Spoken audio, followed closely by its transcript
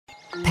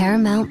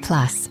Paramount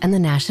Plus and the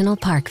National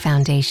Park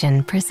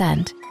Foundation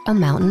present A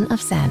Mountain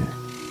of Zen.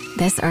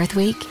 This Earth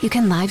Week, you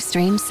can live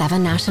stream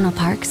 7 national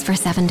parks for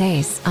 7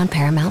 days on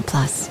Paramount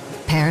Plus.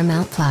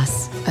 Paramount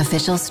Plus,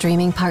 official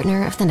streaming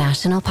partner of the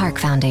National Park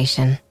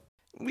Foundation.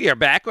 We are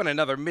back on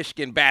another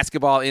Michigan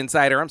Basketball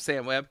Insider. I'm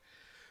Sam Webb,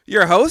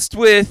 your host,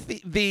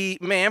 with the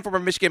man from a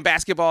Michigan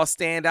basketball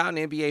standout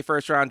and NBA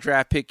first-round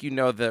draft pick. You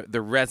know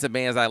the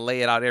resume as I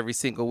lay it out every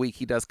single week.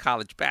 He does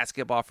college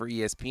basketball for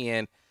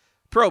ESPN,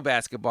 pro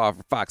basketball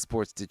for Fox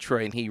Sports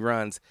Detroit, and he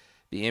runs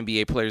the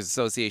NBA Players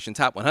Association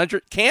Top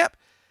 100 camp.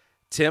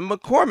 Tim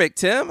McCormick.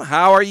 Tim,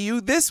 how are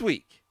you this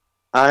week?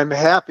 I'm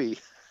happy.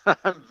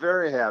 I'm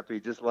very happy,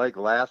 just like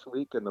last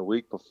week and the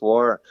week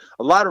before.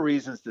 A lot of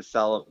reasons to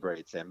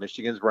celebrate, Sam.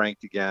 Michigan's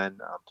ranked again,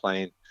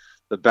 playing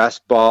the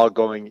best ball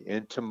going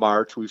into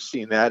March. We've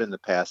seen that in the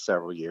past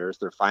several years.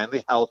 They're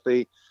finally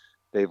healthy.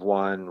 They've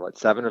won,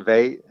 7 of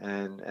 8?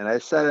 And I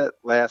said it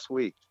last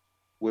week.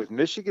 With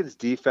Michigan's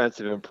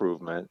defensive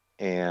improvement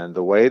and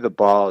the way the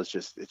ball is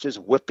just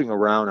whipping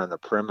around on the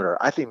perimeter,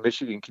 I think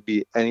Michigan could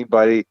beat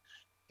anybody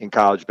in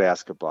college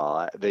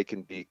basketball. They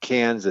can beat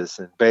Kansas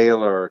and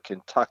Baylor or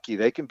Kentucky.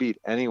 They can beat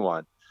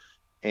anyone.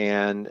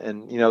 And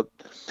you know,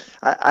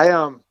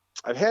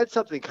 I've had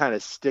something kind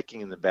of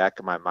sticking in the back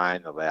of my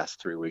mind the last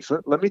 3 weeks.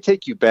 Let me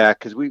take you back,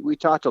 because we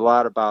talked a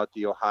lot about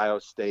the Ohio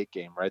State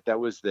game, right?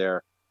 That was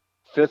their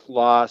 5th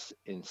loss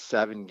in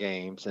 7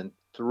 games, and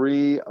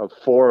 3 of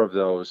 4 of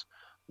those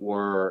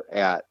were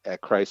at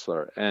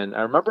Chrysler. And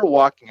I remember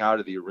walking out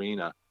of the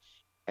arena,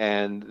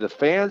 and the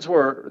fans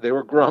were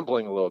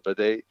grumbling a little bit.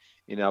 They,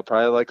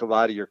 probably like a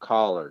lot of your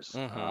callers,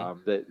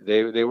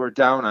 they were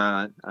down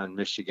on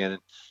Michigan.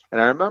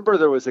 And I remember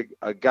there was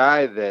a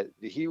guy that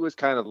he was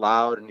kind of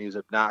loud and he was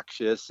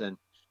obnoxious, and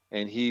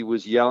he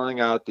was yelling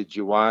out that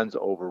Juwan's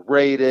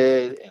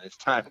overrated and it's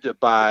time to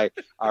buy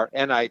our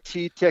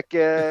NIT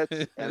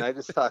tickets. And I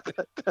just thought,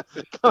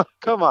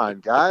 come on,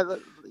 guy,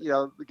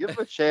 give him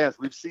a chance.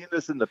 We've seen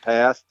this in the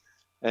past.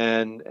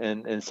 And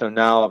so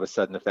now all of a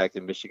sudden, the fact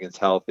that Michigan's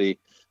healthy,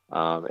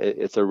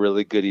 it's a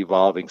really good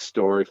evolving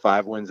story.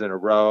 5 wins in a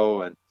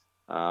row, and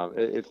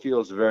it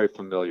feels very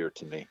familiar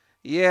to me.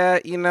 Yeah,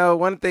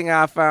 one thing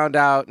I found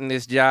out in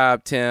this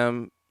job,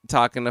 Tim,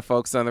 talking to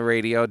folks on the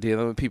radio,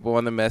 dealing with people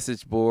on the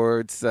message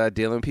boards,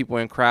 dealing with people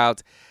in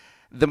crowds,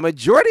 the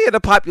majority of the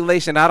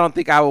population, I don't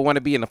think I would want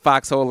to be in the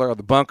foxhole or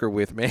the bunker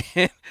with, man.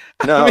 They're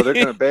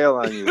going to bail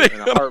on you in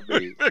a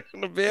heartbeat. They're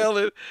going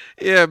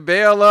to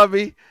bail on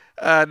me,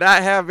 not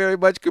have very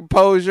much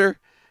composure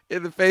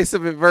in the face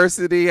of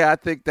adversity. I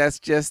think that's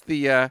just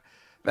the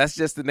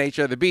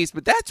nature of the beast.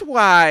 But that's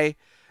why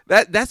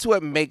that's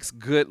what makes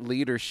good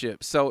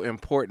leadership so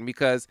important,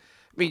 because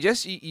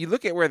just you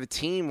look at where the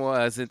team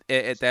was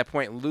at that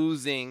point,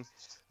 losing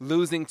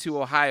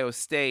to Ohio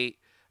State,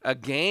 a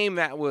game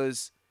that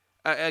was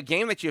a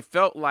game that you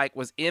felt like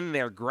was in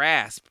their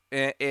grasp,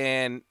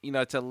 and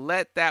to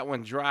let that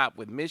one drop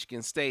with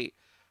Michigan State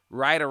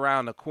right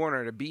around the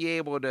corner, to be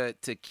able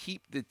to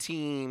keep the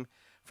team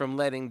from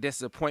letting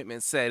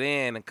disappointment set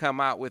in and come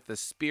out with a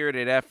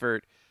spirited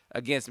effort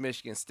against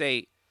Michigan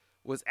State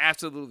was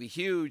absolutely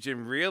huge,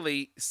 and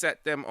really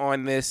set them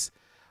on this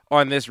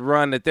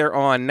run that they're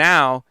on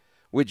now,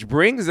 which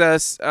brings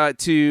us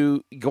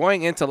to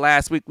going into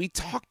last week. We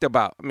talked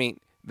about,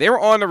 they were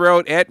on the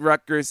road at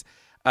Rutgers,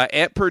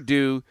 at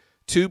Purdue,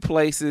 2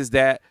 places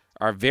that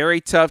are very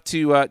tough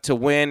to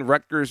win.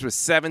 Rutgers was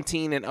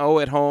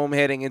 17-0 at home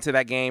heading into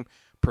that game.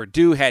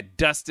 Purdue had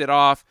dusted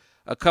off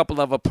a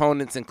couple of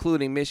opponents,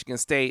 including Michigan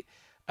State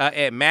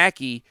at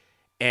Mackey,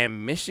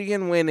 and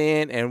Michigan went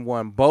in and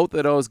won both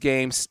of those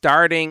games,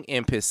 starting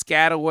in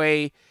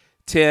Piscataway,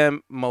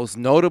 Tim, most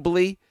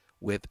notably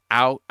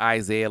without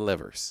Isaiah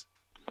Livers.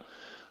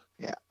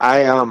 Yeah,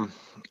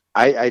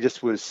 I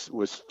just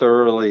was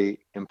thoroughly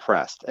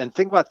impressed. And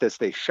think about this: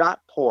 they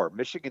shot poor.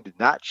 Michigan did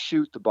not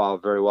shoot the ball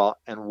very well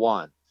and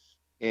won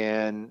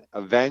in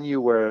a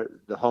venue where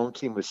the home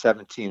team was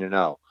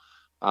 17-0.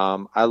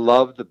 I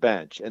love the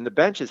bench, and the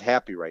bench is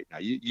happy right now.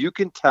 You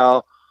can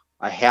tell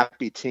a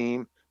happy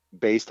team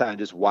based on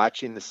just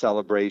watching the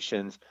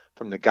celebrations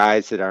from the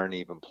guys that aren't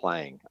even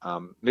playing.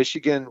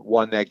 Michigan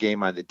won that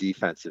game on the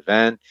defensive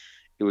end.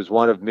 It was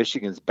one of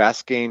Michigan's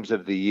best games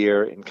of the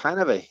year, and kind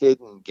of a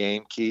hidden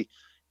game key,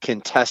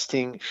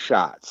 contesting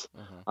shots.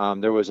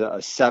 There was a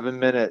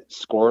 7-minute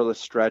scoreless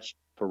stretch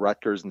for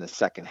Rutgers in the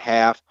second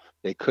half.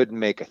 They couldn't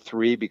make a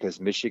 3 because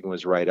Michigan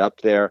was right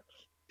up there.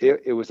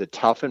 It was a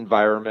tough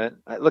environment.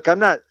 Look,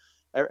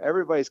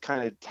 everybody's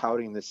kind of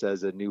touting this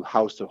as a new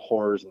house of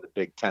horrors in the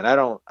Big Ten. I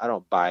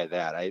don't buy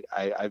that.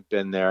 I've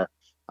been there.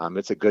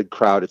 It's a good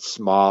crowd. It's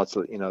small. It's,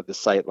 the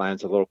sight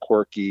line's a little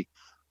quirky.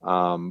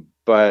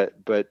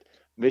 But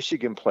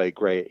Michigan played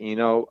great.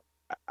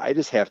 I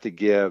just have to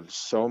give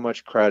so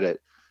much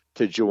credit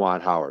to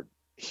Juwan Howard.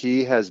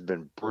 He has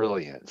been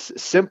brilliant,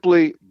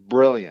 simply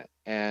brilliant.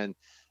 And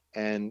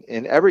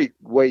in every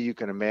way you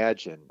can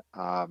imagine,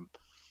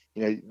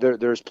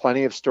 there's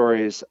plenty of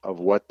stories of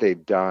what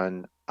they've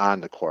done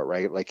on the court,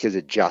 right? Like his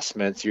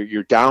adjustments.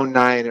 You're down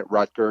 9 at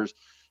Rutgers.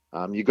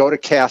 You go to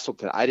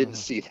Castleton. I didn't Mhm.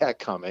 see that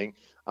coming.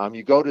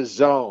 You go to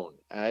zone.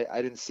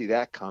 I didn't see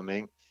that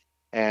coming.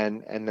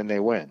 And then they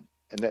win.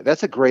 And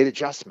that's a great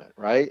adjustment,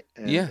 right?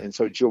 Yeah. And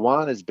so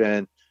Juwan has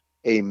been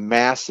a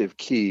massive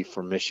key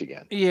for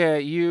Michigan. Yeah,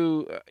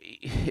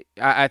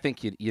 I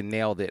think you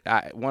nailed it.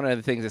 One of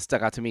the things that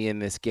stuck out to me in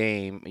this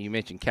game, you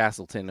mentioned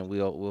Castleton, and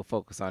we'll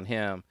focus on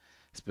him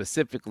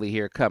specifically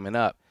here coming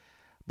up.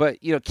 But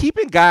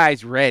keeping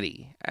guys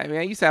ready. I mean,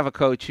 I used to have a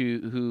coach he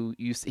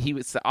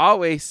would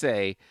always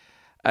say,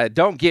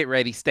 "Don't get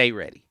ready, stay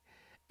ready,"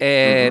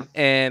 Mm-hmm.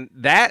 and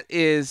that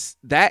is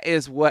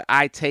what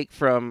I take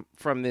from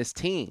this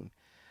team.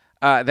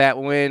 That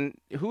when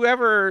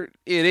whoever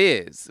it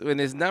is, when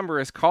his number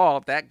is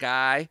called, that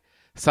guy,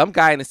 some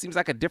guy, and it seems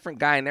like a different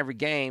guy in every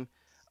game,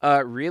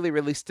 really,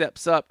 really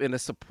steps up in a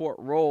support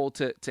role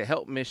to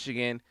help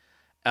Michigan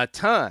a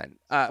ton.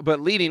 But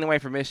leading away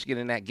from Michigan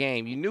in that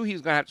game, you knew he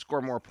was going to have to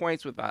score more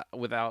points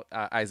without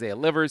Isaiah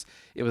Livers.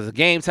 It was a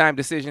game time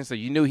decision, so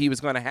you knew he was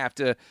going to have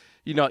to,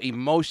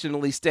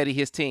 emotionally steady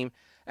his team.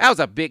 That was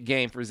a big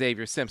game for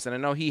Xavier Simpson. I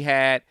know he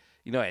had,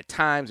 at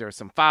times there was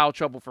some foul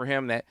trouble for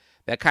him that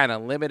kind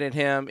of limited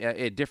him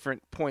at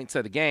different points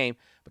of the game,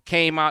 but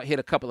came out, hit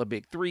a couple of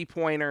big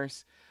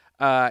 3-pointers.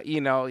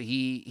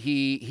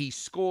 He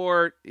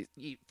scored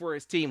for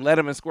his team, led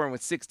him in scoring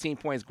with 16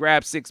 points,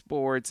 grabbed 6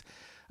 boards.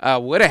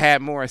 Would have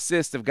had more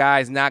assists if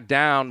guys knocked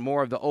down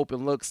more of the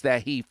open looks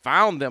that he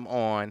found them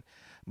on.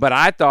 But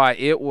I thought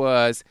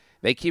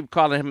they keep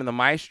calling him the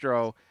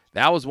maestro.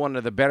 That was one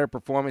of the better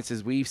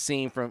performances we've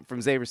seen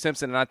from Xavier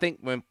Simpson. And I think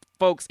when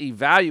folks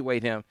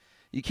evaluate him,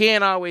 you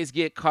can't always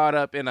get caught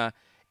up in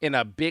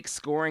a big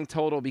scoring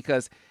total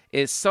because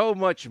it's so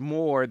much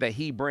more that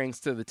he brings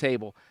to the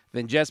table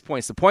than just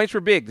points. The points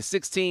were big. The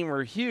 16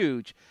 were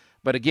huge.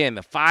 But again,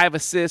 the 5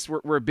 assists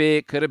were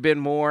big. Could have been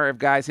more if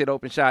guys hit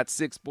open shots,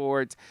 6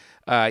 boards,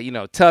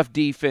 tough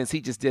defense. He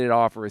just did it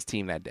all for his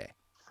team that day.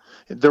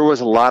 There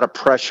was a lot of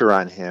pressure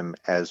on him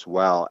as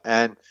well.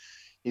 And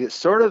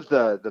sort of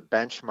the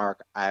benchmark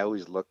I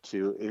always look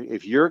to,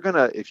 if you're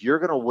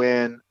gonna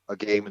win a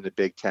game in the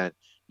Big Ten,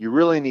 you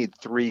really need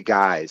 3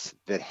 guys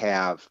that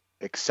have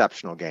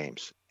exceptional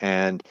games.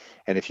 And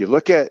if you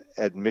look at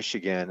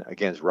Michigan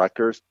against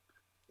Rutgers,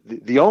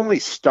 the only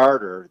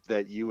starter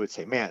that you would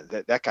say, man,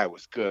 that guy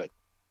was good,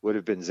 would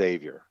have been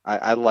Xavier.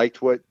 I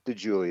liked what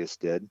DeJulius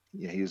did.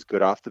 He was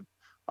good off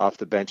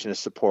the bench in a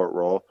support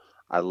role.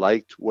 I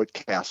liked what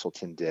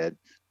Castleton did,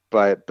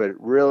 but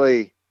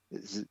really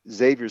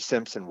Xavier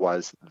Simpson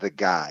was the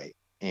guy,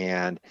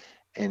 and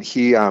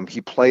he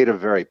played a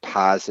very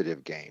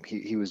positive game.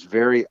 He was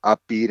very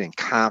upbeat and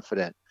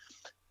confident.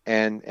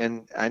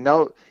 And I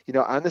know,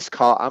 on this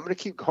call, I'm going to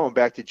keep going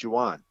back to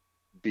Juwan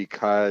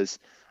because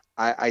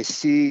I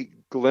see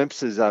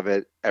glimpses of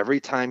it every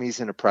time he's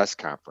in a press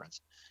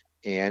conference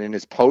and in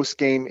his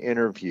post-game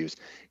interviews.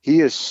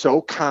 He is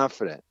so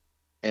confident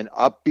and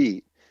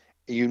upbeat.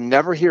 You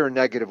never hear a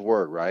negative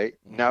word, right?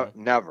 Mm-hmm. No,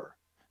 never.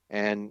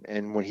 And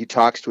when he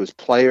talks to his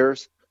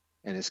players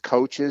and his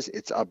coaches,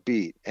 it's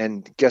upbeat.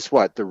 And guess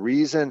what? The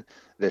reason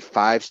that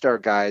 5-star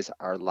guys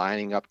are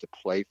lining up to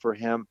play for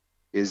him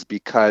is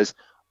because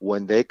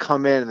when they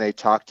come in and they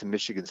talk to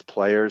Michigan's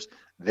players,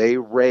 they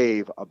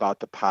rave about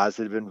the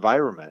positive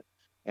environment.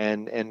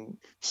 And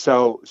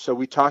so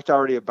we talked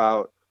already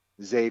about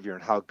Xavier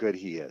and how good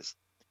he is.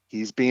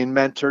 He's being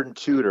mentored and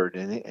tutored,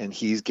 and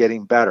he's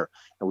getting better.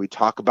 And we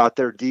talk about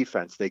their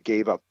defense. They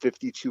gave up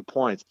 52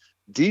 points.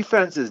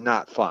 Defense is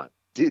not fun.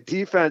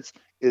 Defense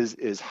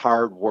is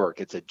hard work.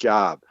 It's a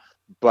job.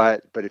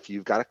 But if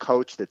you've got a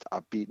coach that's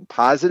upbeat and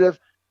positive,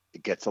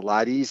 it gets a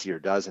lot easier,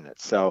 doesn't it?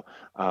 So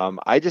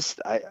I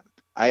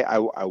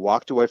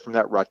walked away from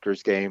that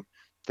Rutgers game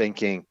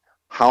thinking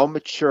how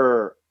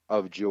mature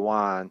of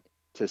Juwan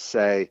to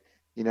say,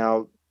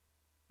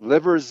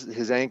 Livers,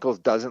 his ankles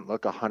doesn't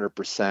look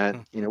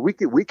 100%.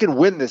 We can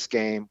win this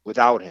game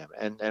without him,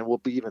 and we'll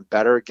be even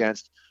better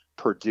against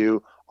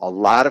Purdue. A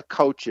lot of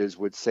coaches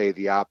would say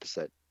the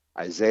opposite.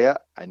 Isaiah,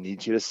 I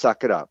need you to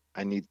suck it up.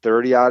 I need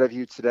 30 out of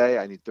you today.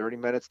 I need 30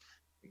 minutes.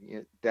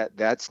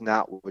 That's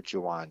not what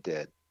Juwan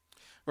did.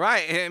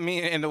 Right. I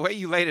mean, and the way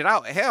you laid it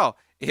out, hell,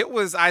 it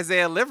was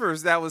Isaiah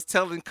Livers that was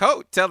telling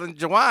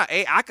Juwan,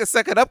 hey, I can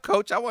suck it up,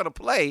 coach. I want to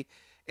play.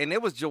 And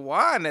it was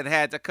Juwan that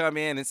had to come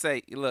in and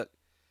say, look,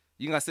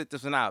 you're going to sit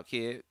this one out,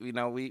 kid.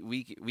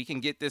 We can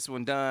get this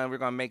one done. We're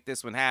going to make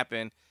this one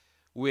happen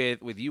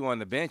with you on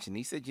the bench. And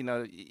he said,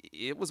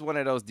 it was one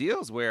of those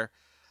deals where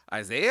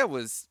Isaiah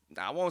was,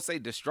 I won't say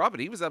distraught,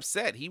 but he was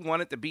upset. He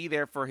wanted to be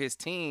there for his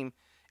team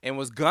and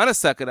was going to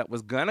suck it up,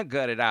 was going to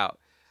gut it out.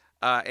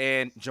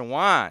 And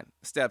Juwan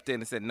stepped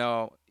in and said,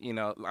 no,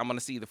 I'm going to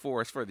see the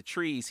forest for the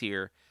trees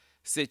here,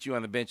 sit you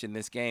on the bench in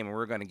this game, and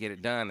we're going to get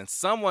it done. And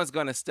someone's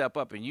going to step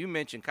up. And you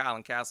mentioned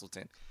Colin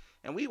Castleton.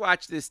 And we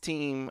watched this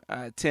team,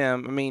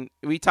 Tim. I mean,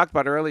 we talked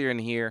about earlier in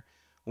here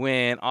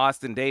when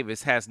Austin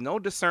Davis has no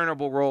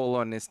discernible role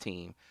on this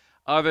team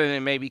other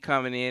than maybe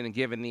coming in and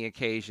giving the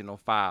occasional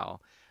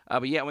foul.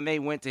 But yet when they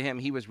went to him,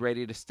 he was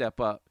ready to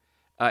step up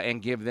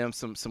and give them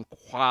some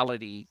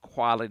quality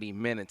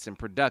minutes in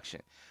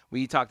production.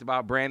 We talked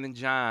about Brandon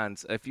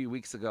Johns a few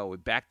weeks ago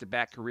with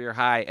back-to-back career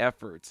high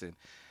efforts, and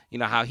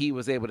how he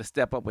was able to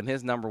step up when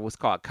his number was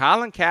called.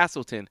 Colin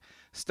Castleton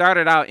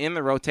started out in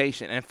the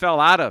rotation and fell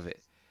out of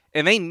it,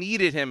 and they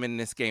needed him in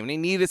this game. They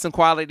needed some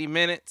quality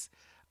minutes.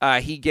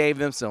 He gave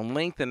them some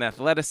length and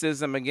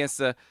athleticism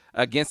against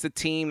a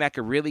team that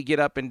could really get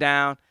up and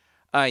down.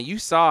 You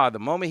saw the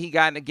moment he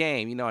got in the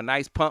game, a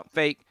nice pump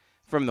fake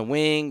from the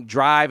wing,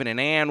 drive, and an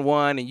and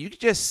one, and you could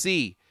just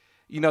see,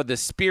 the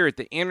spirit,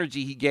 the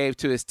energy he gave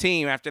to his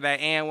team after that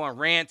and one,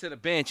 ran to the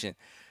bench and,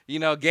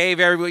 gave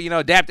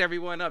everyone, dapped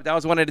everyone up. That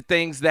was one of the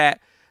things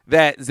that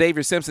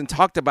Xavier Simpson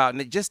talked about,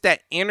 and just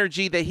that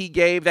energy that he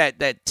gave,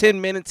 that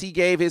 10 minutes he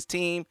gave his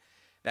team,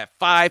 that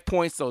 5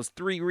 points, those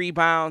 3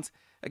 rebounds.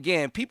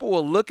 Again, people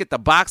will look at the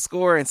box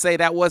score and say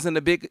that wasn't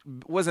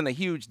a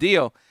huge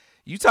deal.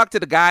 You talk to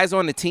the guys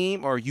on the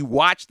team or you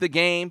watch the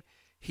game,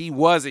 he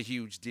was a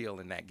huge deal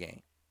in that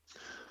game.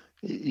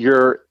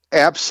 You're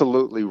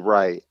absolutely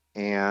right.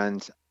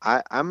 And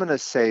I'm going to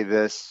say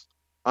this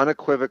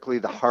unequivocally,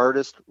 the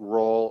hardest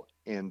role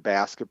in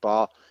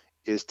basketball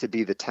is to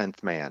be the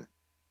 10th man.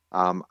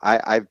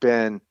 I've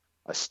been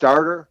a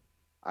starter.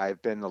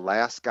 I've been the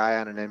last guy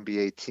on an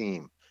NBA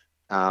team.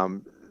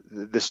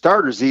 The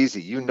starter's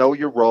easy. You know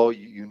your role.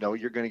 You know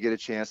you're going to get a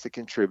chance to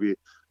contribute.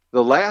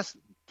 The last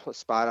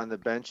spot on the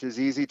bench is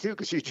easy too,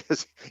 because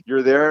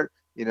you're there,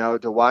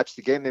 to watch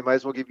the game. They might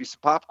as well give you some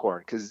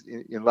popcorn, because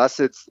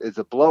unless it's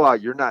a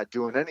blowout, you're not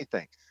doing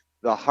anything.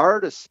 The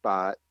hardest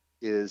spot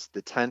is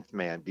the 10th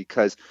man,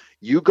 because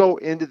you go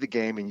into the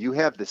game and you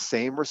have the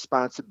same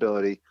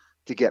responsibility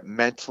to get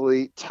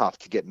mentally tough,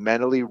 to get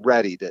mentally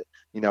ready, to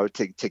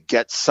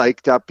get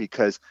psyched up,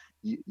 because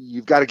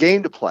you've got a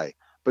game to play.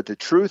 But the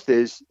truth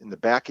is, in the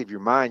back of your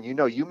mind,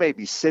 you may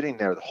be sitting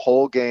there the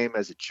whole game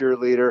as a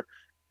cheerleader,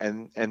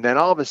 and then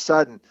all of a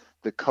sudden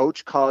the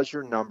coach calls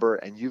your number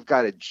and you've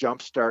got to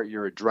jumpstart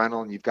your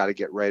adrenaline. You've got to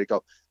get ready to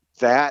go.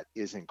 That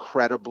is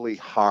incredibly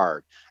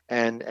hard.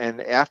 And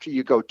after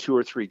you go 2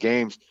 or 3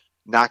 games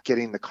not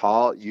getting the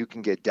call, you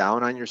can get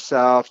down on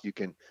yourself. You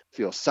can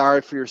feel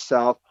sorry for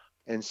yourself.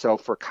 And so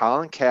for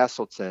Colin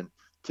Castleton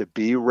to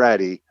be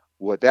ready,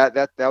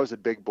 that was a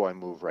big boy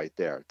move right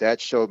there.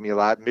 That showed me a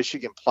lot.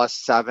 Michigan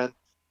 +7,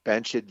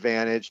 bench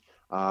advantage.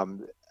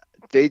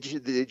 They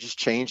just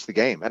changed the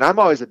game. And I'm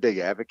always a big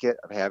advocate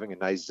of having a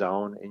nice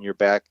zone in your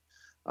back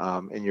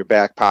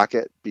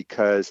pocket,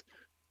 because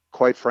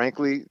quite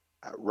frankly,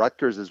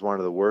 Rutgers is one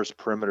of the worst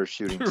perimeter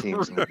shooting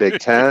teams in the Big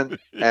Ten.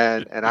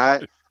 And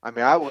I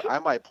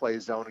might play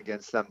zone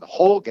against them the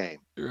whole game.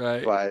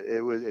 Right. But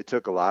it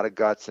took a lot of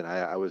guts, and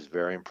I was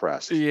very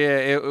impressed. Yeah,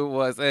 it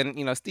was.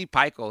 And Steve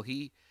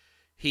Pikiell,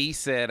 he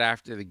said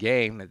after the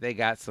game that they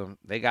got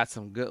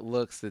some good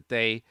looks that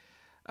they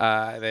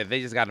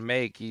just got to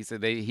make. He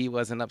said he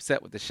wasn't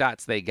upset with the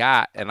shots they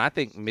got, and I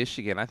think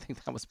Michigan,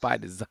 that was by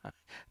design. I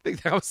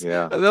think that was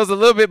a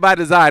little bit by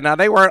design. Now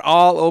they weren't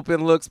all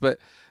open looks, but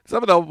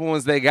some of the open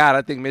ones they got,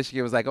 I think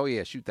Michigan was like, "Oh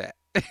yeah, shoot that."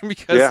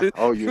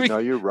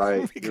 You're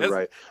right. You're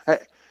right.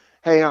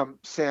 Hey,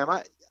 Sam,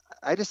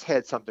 I just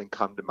had something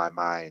come to my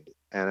mind,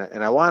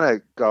 and I want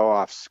to go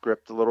off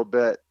script a little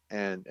bit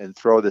and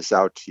throw this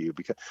out to you,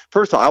 because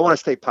first of all, I want to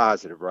stay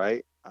positive,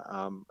 right?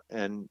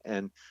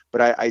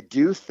 But I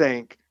do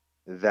think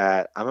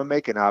that I'm gonna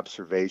make an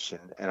observation,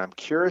 and I'm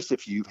curious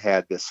if you've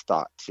had this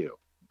thought too.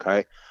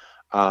 Okay,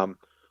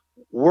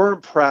 we're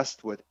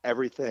impressed with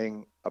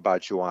everything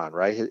about Juwan,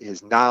 right?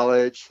 His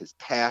knowledge, his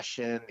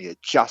passion, the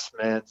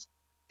adjustments,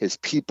 his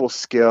people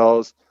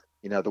skills.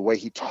 The way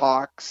he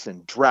talks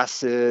and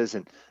dresses,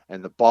 and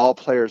the ball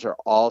players are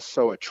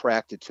also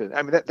attracted to him.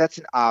 I mean, that's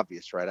an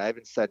obvious, right? I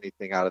haven't said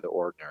anything out of the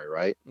ordinary,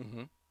 right?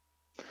 Mm-hmm.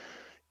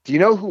 Do you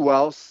know who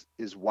else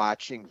is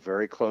watching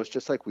very close,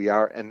 just like we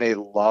are, and they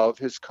love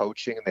his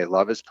coaching and they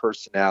love his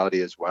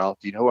personality as well?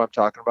 Do you know who I'm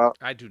talking about?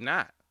 I do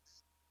not.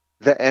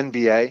 The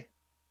NBA.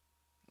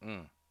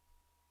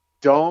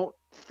 Don't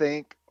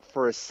think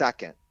for a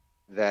second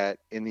that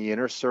in the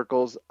inner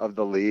circles of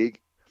the league,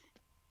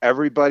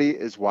 everybody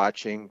is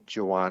watching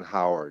Juwan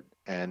Howard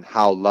and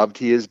how loved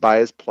he is by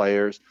his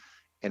players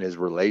and his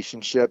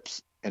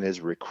relationships and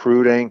his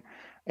recruiting.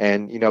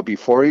 And,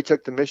 before he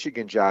took the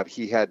Michigan job,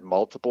 he had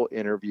multiple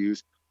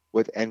interviews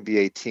with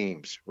NBA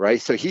teams,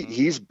 right? So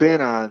he's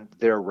been on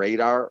their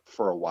radar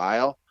for a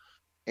while.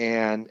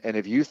 And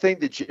if you think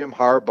that Jim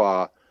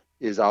Harbaugh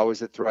is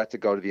always a threat to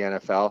go to the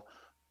NFL,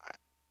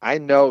 I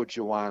know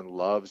Juwan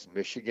loves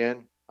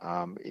Michigan.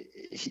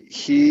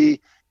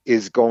 He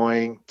is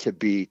going to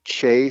be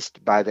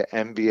chased by the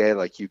NBA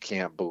like you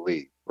can't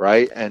believe,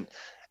 right? And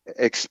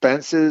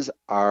expenses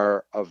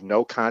are of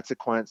no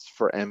consequence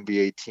for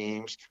NBA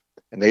teams,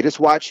 and they just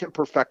watch him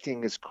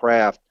perfecting his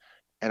craft.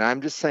 And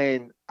I'm just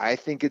saying, I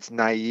think it's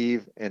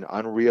naive and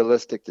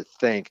unrealistic to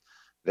think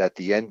that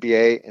the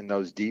NBA in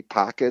those deep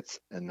pockets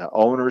and the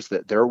owners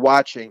that they're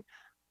watching,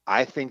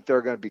 I think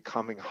they're going to be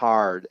coming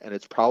hard, and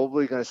it's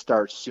probably going to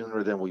start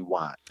sooner than we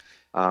want.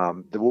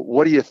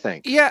 What do you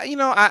think? Yeah,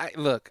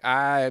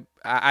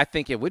 I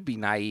think it would be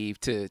naive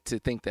to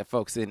think that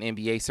folks in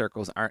NBA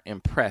circles aren't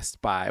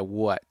impressed by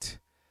what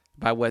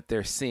by what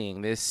they're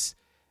seeing. This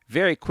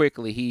very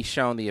quickly, he's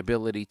shown the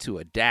ability to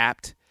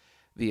adapt,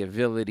 the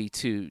ability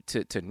to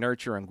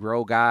nurture and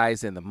grow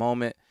guys in the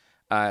moment.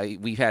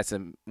 We've had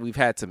some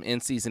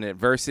in-season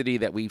adversity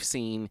that we've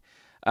seen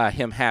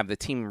him have the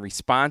team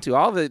respond to.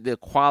 All the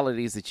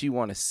qualities that you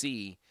want to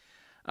see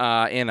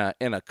in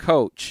a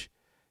coach,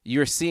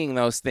 you're seeing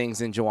those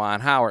things in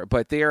Juwan Howard.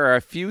 But there are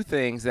a few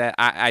things that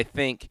I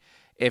think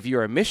if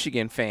you're a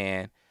Michigan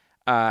fan,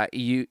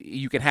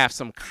 you can have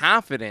some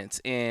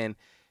confidence in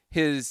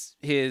his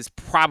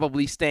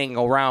probably staying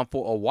around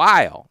for a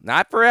while.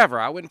 Not forever.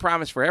 I wouldn't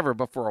promise forever,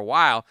 but for a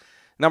while.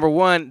 Number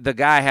one, the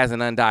guy has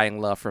an undying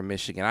love for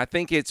Michigan. I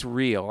think it's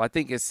real. I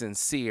think it's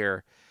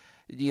sincere.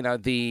 You know,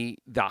 the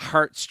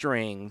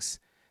heartstrings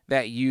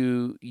that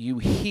you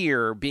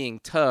hear being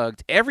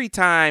tugged every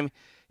time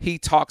he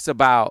talks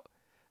about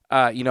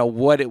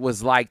what it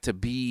was like to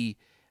be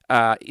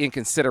in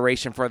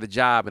consideration for the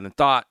job and the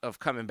thought of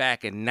coming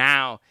back, and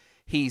now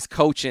he's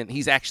coaching.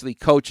 He's actually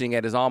coaching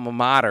at his alma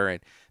mater, and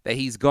that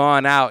he's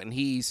gone out and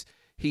he's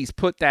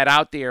put that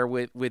out there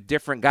with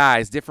different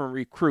guys, different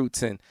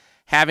recruits, and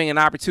having an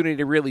opportunity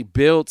to really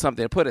build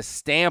something, put a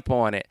stamp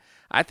on it.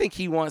 I think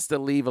he wants to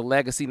leave a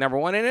legacy, number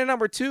one. And then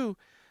number two,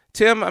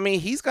 Tim, I mean,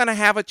 he's going to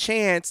have a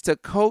chance to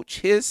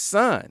coach his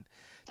son.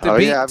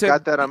 I've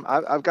got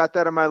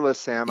that on my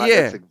list, Sam.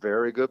 Yeah. That's a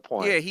very good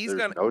point.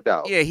 Yeah, no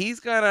doubt. Yeah, he's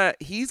gonna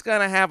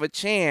have a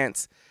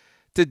chance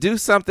to do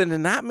something that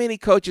not many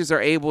coaches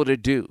are able to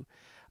do.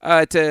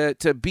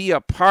 To be a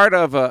part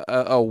of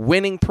a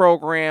winning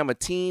program, a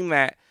team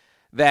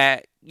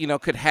that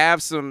could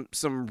have some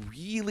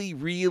really,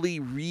 really,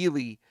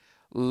 really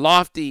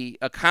lofty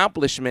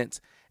accomplishments,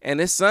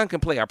 and his son can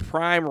play a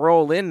prime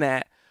role in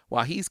that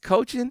while he's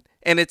coaching,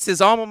 and it's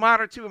his alma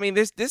mater too. I mean,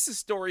 this is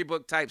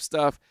storybook type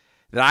stuff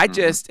that I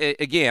just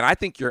again, I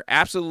think you're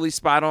absolutely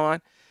spot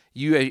on.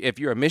 If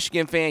you're a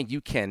Michigan fan, you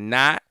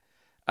cannot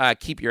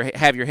have your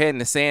head in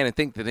the sand and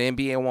think that the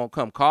NBA won't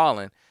come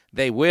calling.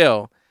 They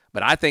will.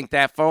 But I think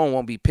that phone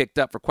won't be picked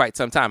up for quite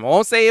some time. I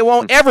won't say it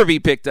won't ever be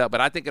picked up, but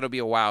I think it'll be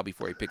a while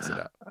before he picks it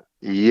up.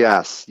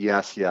 Yes.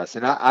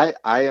 And I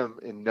am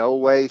in no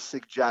way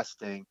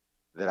suggesting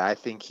that I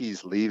think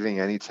he's leaving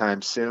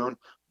anytime soon.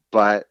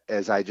 But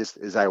as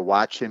I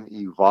watch him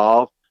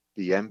evolve,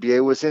 the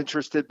NBA was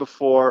interested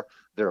before.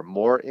 They're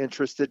more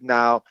interested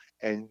now.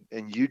 And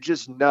you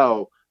just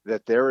know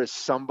that there is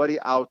somebody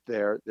out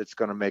there that's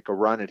going to make a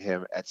run at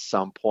him at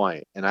some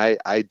point. And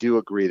I do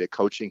agree that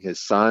coaching his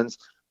sons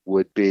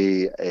would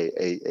be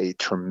a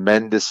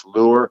tremendous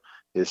lure.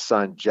 His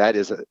son Jet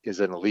is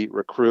an elite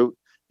recruit,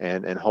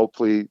 and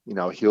hopefully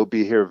he'll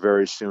be here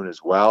very soon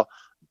as well.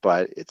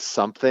 But it's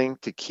something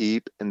to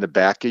keep in the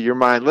back of your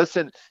mind.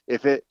 Listen,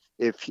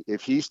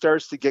 if he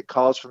starts to get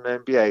calls from the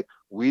NBA,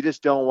 we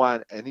just don't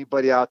want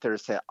anybody out there to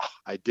say,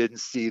 I didn't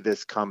see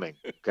this coming.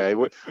 Okay,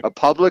 a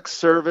public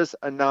service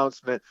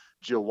announcement.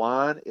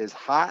 Juwan is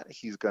hot.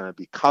 He's going to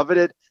be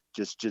coveted.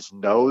 Just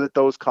know that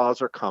those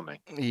calls are coming.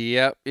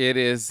 Yep, it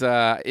is.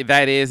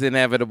 That is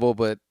inevitable.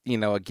 But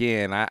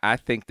again, I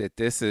think that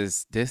this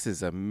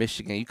is a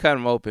Michigan. You cut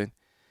him open.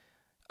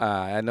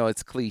 I know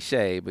it's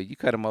cliche, but you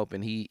cut him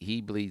open,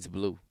 he bleeds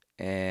blue,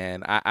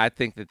 and I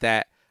think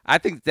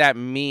that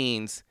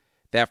means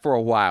that for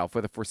a while, for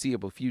the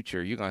foreseeable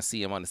future, you're going to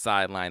see him on the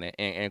sideline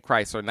and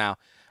Chrysler. Now,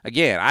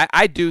 again,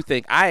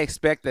 I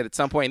expect that at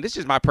some point, and this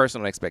is my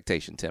personal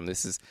expectation, Tim.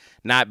 This is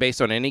not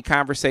based on any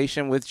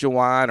conversation with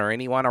Juwan or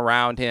anyone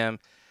around him.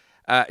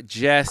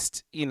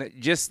 Just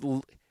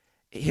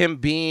him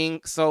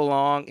being so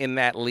long in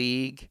that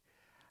league,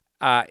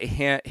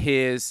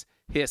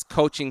 his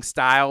coaching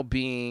style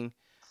being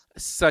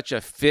such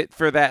a fit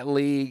for that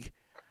league,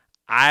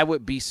 I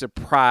would be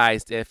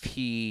surprised if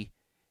he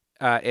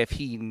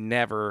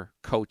never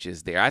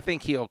coaches there. I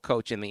think he'll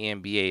coach in the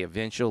NBA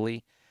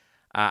eventually.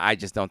 I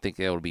just don't think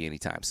it'll be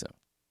anytime soon.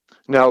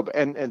 No,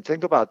 and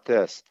think about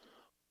this.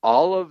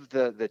 All of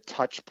the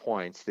touch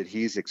points that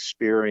he's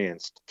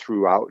experienced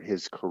throughout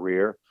his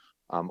career,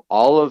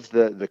 all of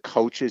the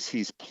coaches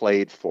he's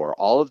played for,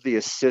 all of the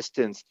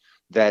assistants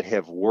that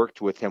have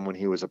worked with him when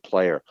he was a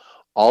player,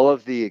 all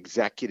of the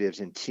executives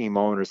and team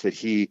owners that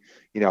he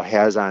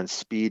has on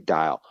speed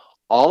dial,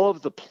 all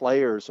of the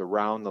players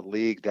around the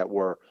league that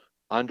were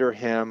under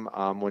him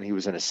when he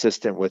was an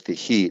assistant with the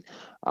Heat,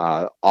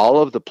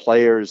 all of the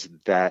players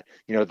that,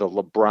 the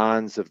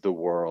LeBrons of the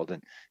world,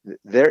 and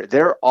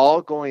they're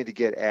all going to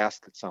get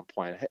asked at some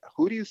point,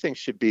 who do you think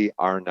should be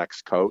our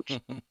next coach?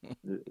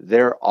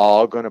 They're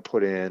all going to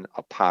put in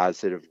a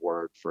positive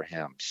word for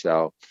him.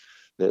 So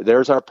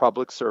there's our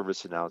public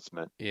service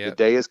announcement. Yep. The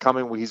day is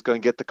coming when he's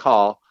going to get the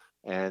call.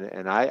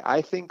 And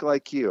I think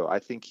like you, I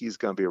think he's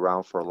going to be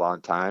around for a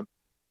long time.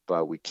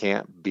 But we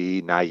can't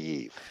be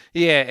naive.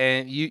 Yeah,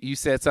 and you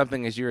said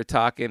something as you were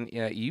talking.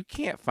 You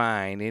can't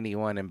find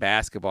anyone in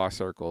basketball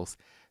circles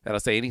that'll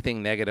say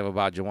anything negative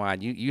about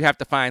Juwan. You have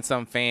to find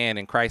some fan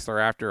in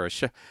Chrysler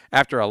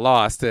after a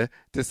loss to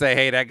say,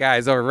 hey, that guy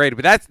is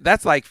overrated. But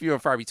that's like few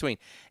and far between.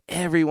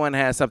 Everyone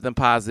has something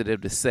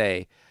positive to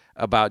say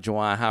about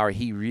Juwan Howard.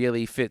 He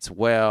really fits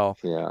well.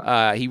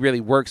 Yeah. He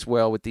really works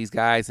well with these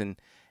guys, and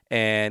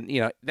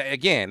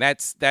again,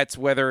 that's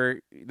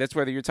whether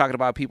you're talking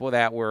about people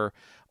that were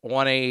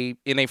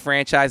in a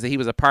franchise that he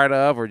was a part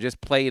of or just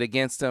played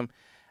against him.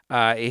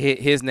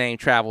 His name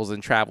travels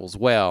and travels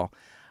well.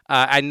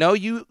 I know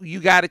you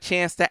got a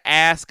chance to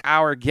ask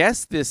our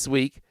guest this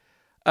week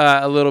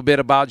a little bit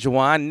about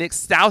Juwan, Nik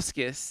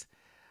Stauskas.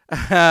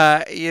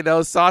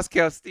 Sauce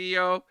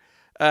Castillo,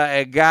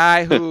 a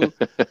guy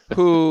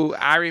who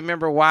I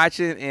remember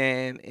watching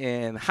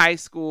in high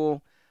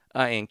school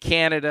in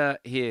Canada.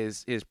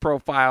 His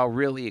profile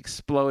really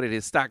exploded.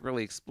 His stock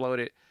really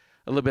exploded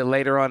a little bit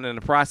later on in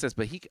the process,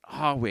 but he could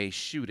always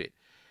shoot it.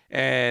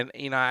 And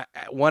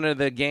one of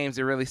the games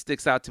that really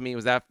sticks out to me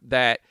was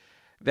that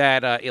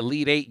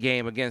Elite Eight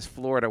game against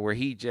Florida, where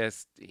he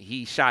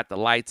shot the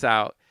lights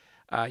out.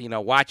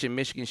 Watching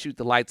Michigan shoot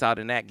the lights out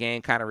in that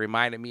game kind of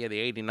reminded me of the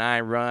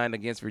 '89 run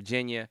against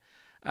Virginia.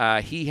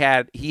 He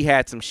had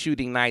some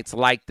shooting nights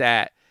like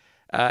that,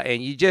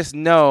 and you just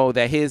know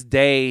that his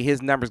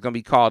number's going to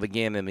be called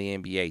again in the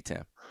NBA,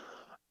 Tim.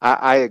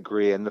 I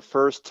agree. And the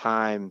first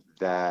time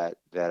that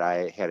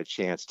I had a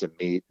chance to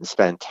meet and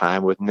spend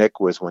time with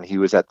Nik was when he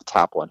was at the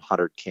Top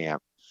 100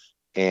 camp,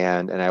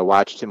 and I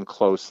watched him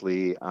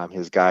closely.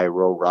 His guy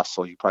Ro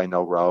Russell, you probably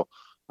know Ro.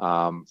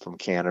 From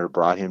Canada,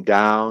 brought him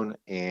down,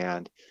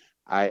 and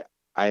I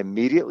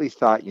immediately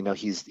thought,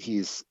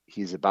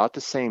 he's about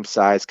the same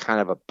size, kind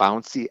of a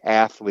bouncy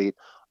athlete,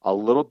 a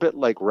little bit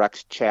like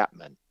Rex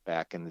Chapman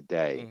back in the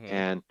day.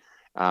 Mm-hmm.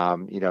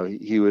 And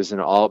he was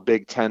an all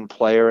Big Ten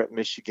player at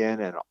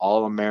Michigan and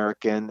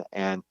All-American,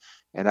 and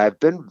I've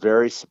been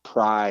very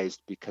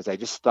surprised because I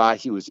just thought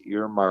he was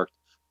earmarked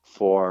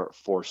for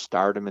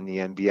stardom in the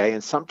NBA.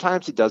 And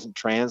sometimes it doesn't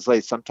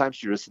translate.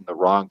 Sometimes you're just in the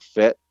wrong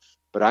fit.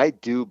 But I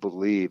do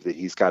believe that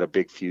he's got a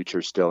big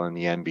future still in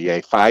the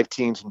NBA. 5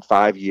 teams in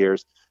 5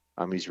 years.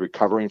 He's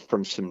recovering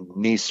from some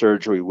knee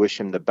surgery. Wish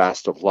him the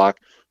best of luck.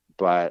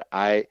 But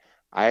I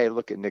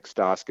look at Nik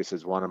Stauskas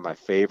as one of my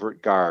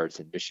favorite guards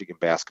in Michigan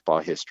basketball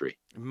history.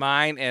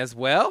 Mine as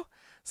well.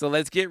 So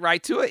let's get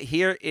right to it.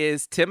 Here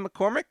is Tim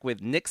McCormick with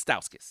Nik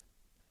Stauskas.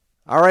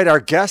 All right, our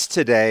guest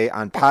today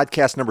on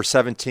podcast number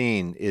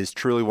 17 is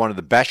truly one of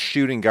the best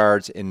shooting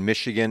guards in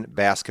Michigan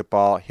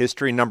basketball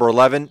history. Number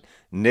 11,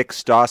 Nik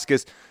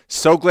Stauskas.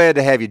 So glad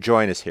to have you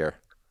join us here.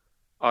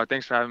 Oh,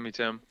 thanks for having me,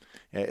 Tim.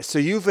 So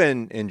you've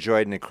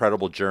enjoyed an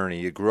incredible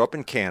journey. You grew up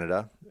in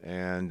Canada,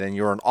 and then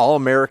you're an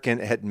All-American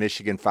at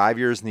Michigan, 5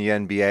 years in the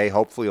NBA,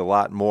 hopefully a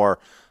lot more.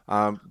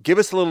 Give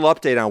us a little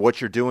update on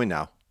what you're doing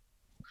now.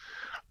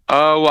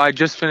 Well, I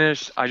just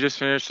finished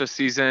a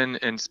season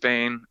in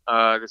Spain.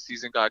 The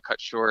season got cut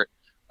short.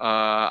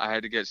 I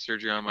had to get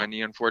surgery on my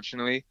knee,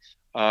 unfortunately.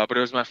 But it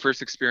was my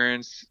first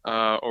experience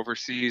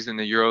overseas in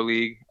the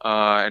EuroLeague,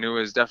 and it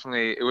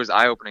was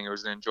eye-opening. It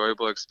was an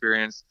enjoyable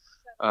experience.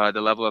 The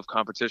level of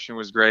competition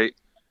was great.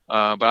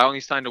 But I only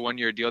signed a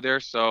 1-year deal there,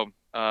 so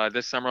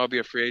this summer I'll be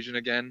a free agent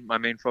again. My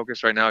main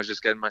focus right now is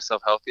just getting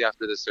myself healthy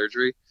after the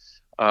surgery.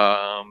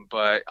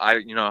 But I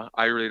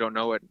really don't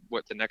know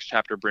what the next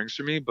chapter brings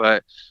for me,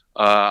 but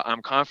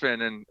I'm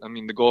confident. And I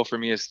mean, the goal for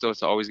me is still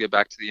to always get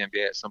back to the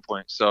NBA at some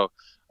point. So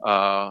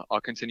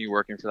I'll continue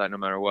working for that no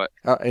matter what.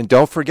 And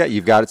don't forget,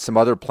 you've got some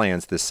other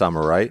plans this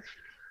summer, right?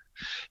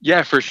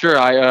 Yeah, for sure.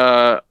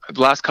 The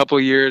last couple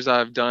of years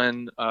I've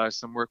done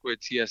some work with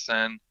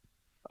TSN,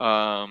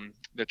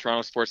 the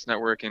Toronto Sports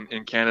Network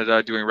in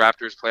Canada, doing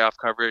Raptors playoff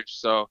coverage.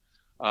 So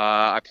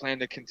I plan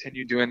to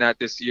continue doing that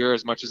this year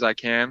as much as I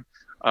can.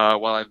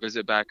 While I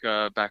visit back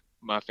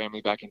my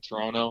family back in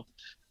Toronto,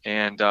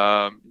 and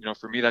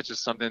for me that's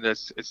just something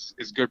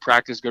it's good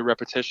practice, good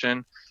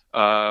repetition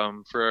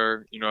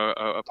for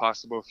a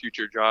possible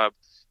future job,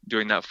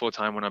 doing that full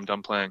time when I'm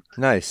done playing.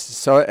 Nice.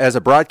 So as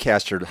a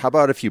broadcaster, how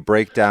about if you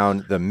break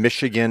down the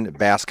Michigan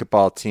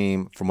basketball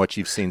team from what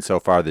you've seen so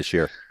far this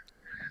year?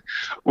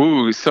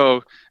 Ooh,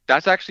 so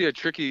that's actually a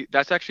tricky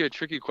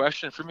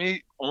question for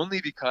me, only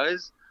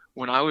because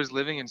when I was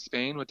living in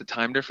Spain with the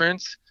time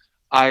difference,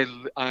 I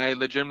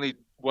legitimately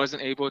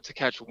wasn't able to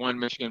catch one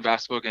Michigan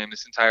basketball game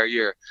this entire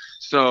year.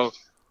 So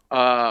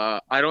I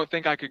don't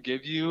think I could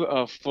give you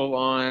a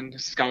full-on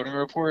scouting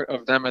report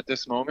of them at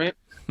this moment.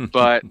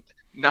 But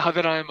now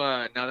that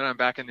I'm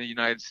back in the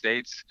United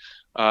States,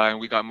 and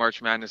we got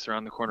March Madness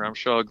around the corner, I'm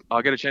sure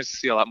I'll get a chance to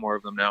see a lot more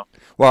of them now.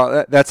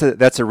 Well, that's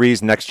a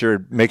reason next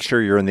year. Make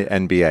sure you're in the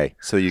NBA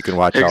so you can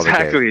watch all the games.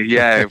 Exactly.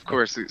 Yeah, of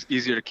course, it's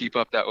easier to keep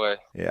up that way.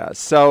 Yeah.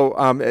 So,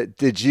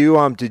 did you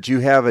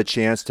have a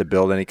chance to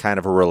build any kind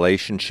of a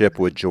relationship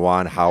with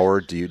Juwan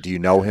Howard? Do you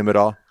know him at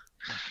all?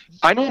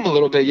 I know him a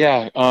little bit.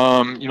 Yeah.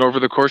 Over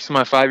the course of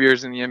my 5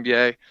 years in the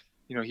NBA,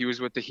 he was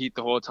with the Heat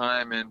the whole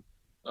time, and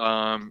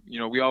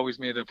we always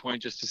made it a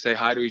point just to say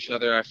hi to each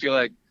other. I feel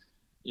like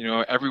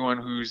everyone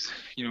who's,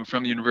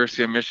 from the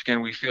University of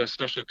Michigan, we feel a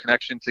special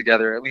connection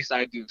together. At least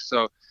I do.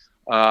 So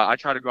I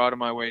try to go out of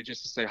my way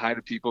just to say hi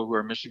to people who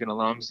are Michigan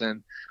alums.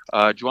 And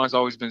Juwan's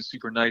always been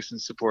super nice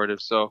and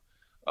supportive. So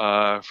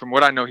from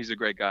what I know, he's a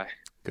great guy.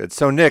 Good.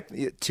 So,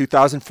 Nik,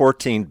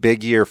 2014,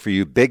 big year for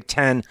you. Big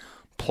Ten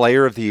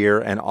Player of the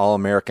Year, and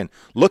All-American.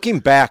 Looking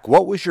back,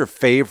 what was your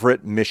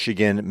favorite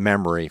Michigan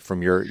memory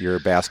from your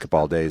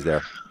basketball days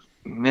there?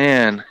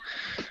 Man,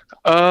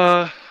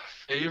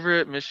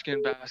 favorite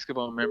Michigan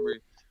basketball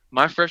memory.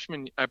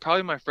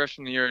 Probably my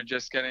freshman year,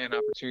 just getting an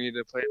opportunity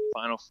to play in the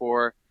Final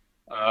Four,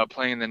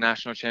 playing the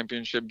national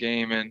championship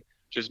game, and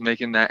just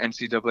making that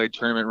NCAA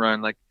tournament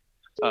run. Like,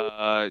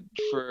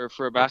 for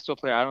a basketball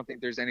player, I don't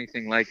think there's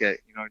anything like it.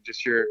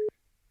 Just you're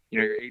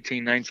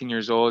 18, 19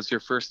 years old. It's your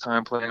first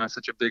time playing on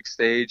such a big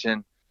stage,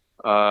 and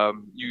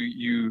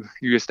you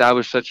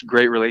establish such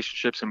great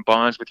relationships and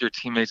bonds with your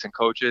teammates and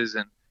coaches.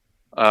 And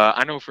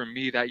I know for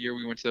me that year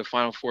we went to the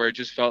Final Four. It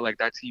just felt like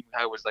that team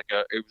was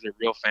it was a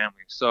real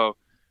family. So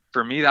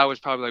for me, that was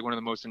probably like one of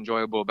the most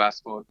enjoyable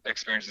basketball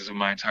experiences of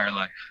my entire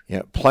life.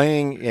 Yeah,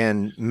 playing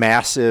in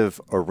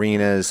massive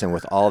arenas and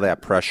with all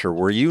that pressure,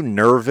 were you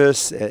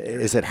nervous?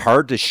 Is it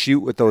hard to shoot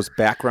with those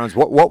backgrounds?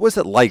 What was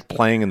it like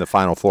playing in the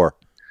Final Four?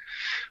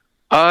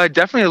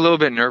 Definitely a little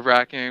bit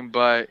nerve-wracking,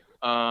 but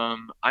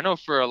I know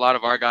for a lot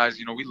of our guys,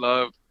 we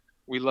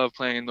love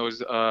playing in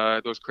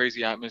those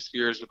crazy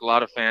atmospheres with a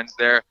lot of fans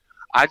there.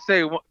 I'd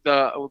say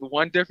the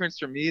one difference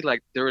for me,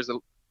 like there was a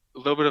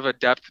little bit of a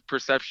depth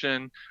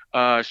perception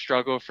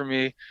struggle for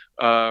me.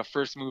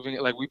 First moving,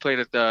 like we played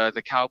at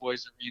the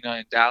Cowboys Arena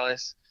in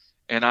Dallas,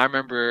 and I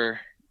remember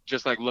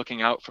just like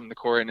looking out from the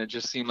court, and it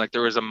just seemed like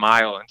there was a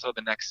mile until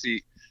the next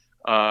seat.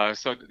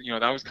 So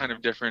that was kind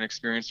of different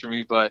experience for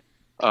me, but.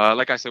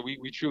 Like I said,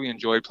 we truly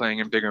enjoyed playing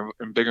in bigger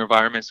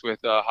environments with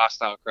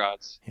hostile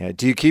crowds. Yeah.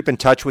 Do you keep in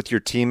touch with your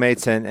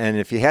teammates? And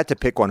if you had to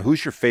pick one,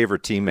 who's your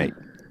favorite teammate?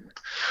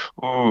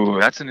 Oh,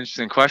 that's an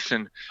interesting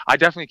question. I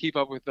definitely keep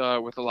up with a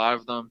lot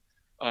of them.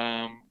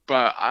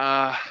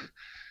 But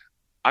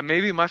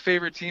maybe my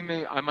favorite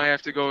teammate, I might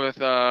have to go with,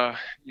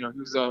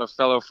 who's a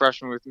fellow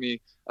freshman with me,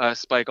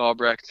 Spike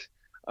Albrecht.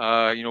 We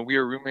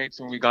were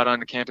roommates when we got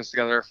onto campus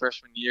together our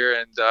freshman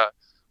year, and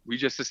we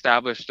just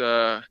established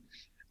a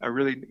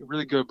really,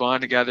 really good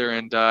bond together.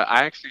 And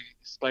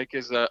Spike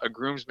is a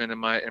groomsman in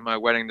my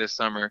wedding this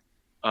summer.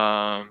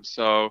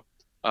 So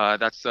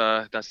that's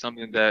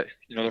something that,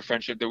 the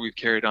friendship that we've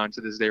carried on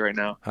to this day right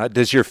now.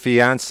 Does your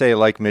fiance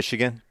like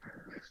Michigan?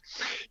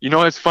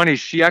 It's funny.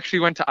 She actually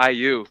went to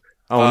IU.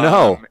 Oh,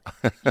 no.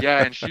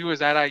 Yeah. And she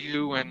was at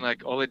IU when like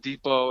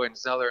Oladipo and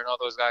Zeller and all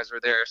those guys were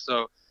there.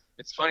 So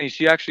it's funny.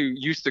 She actually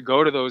used to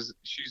go to those.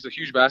 She's a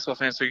huge basketball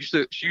fan. So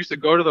she used to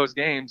go to those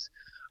games.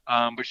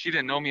 But she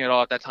didn't know me at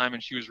all at that time,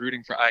 and she was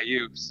rooting for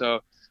IU.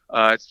 So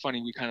it's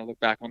funny, we kind of look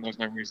back on those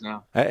memories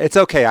now. It's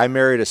okay. I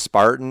married a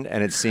Spartan,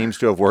 and it seems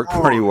to have worked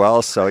pretty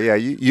well. So yeah,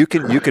 you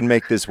can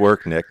make this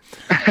work, Nick.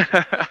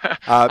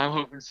 I'm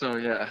hoping so.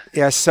 Yeah.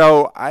 Yeah.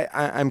 So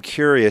I'm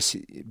curious.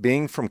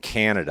 Being from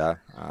Canada,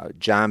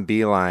 John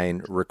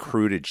Beilein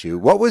recruited you.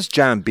 What was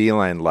John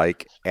Beilein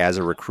like as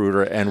a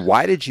recruiter, and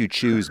why did you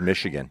choose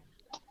Michigan?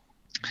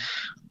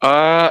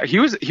 He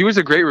was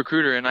a great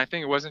recruiter, and I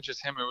think it wasn't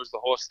just him; it was the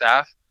whole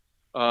staff.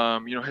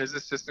 His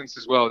assistants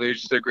as well. They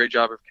just did a great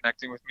job of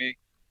connecting with me.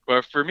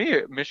 But for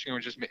me, Michigan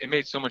it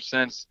made so much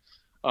sense.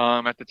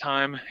 At the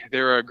time,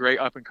 they were a great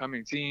up and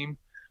coming team.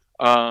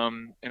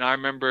 And I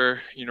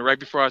remember, right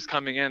before I was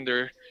coming in,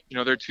 their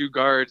two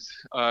guards,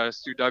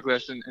 Stu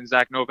Douglas and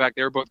Zach Novak,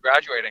 they were both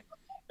graduating.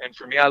 And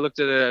for me, I looked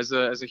at it as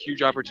a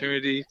huge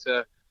opportunity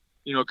to,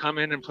 come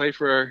in and play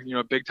for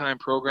a big time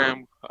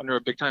program under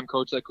a big time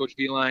coach like Coach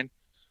Beilein,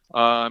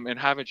 and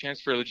have a chance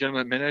for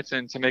legitimate minutes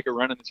and to make a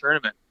run in the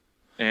tournament.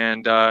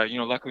 And,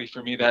 luckily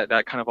for me,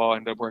 that kind of all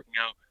ended up working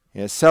out.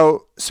 Yeah.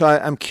 So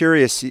I'm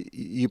curious,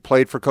 you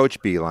played for Coach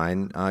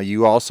Beilein.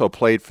 You also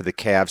played for the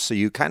Cavs, so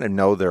you kind of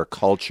know their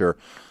culture.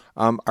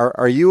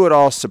 Are you at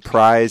all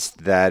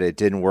surprised that it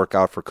didn't work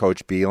out for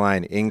Coach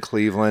Beilein in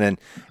Cleveland?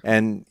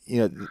 And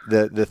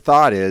the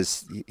thought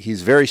is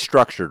he's very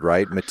structured,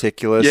 right?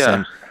 Meticulous.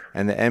 Yeah.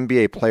 And the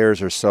NBA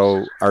players are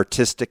so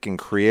artistic and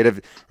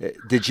creative.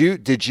 Did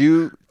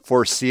you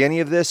foresee any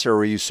of this, or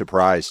were you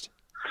surprised?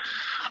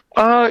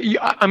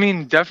 Yeah, I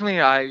mean,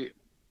 definitely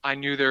I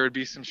knew there would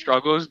be some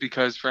struggles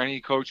because for any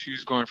coach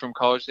who's going from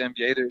college to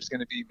NBA, there's going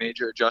to be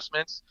major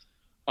adjustments.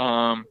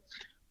 But,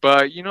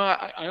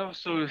 I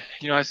also,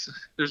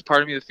 there's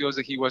part of me that feels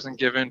like he wasn't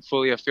given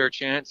fully a fair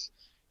chance.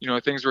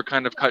 Things were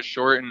kind of cut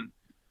short, and,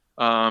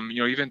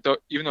 even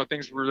though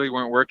things really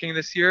weren't working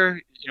this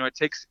year,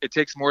 it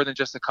takes more than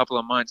just a couple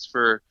of months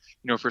for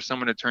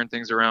someone to turn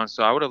things around.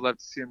 So I would have loved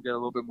to see him get a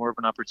little bit more of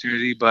an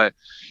opportunity, but,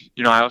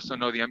 I also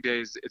know the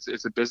NBA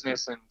it's a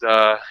business, and,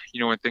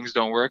 when things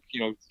don't work,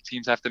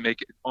 teams have to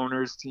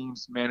owners,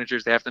 teams,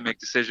 managers, they have to make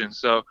decisions.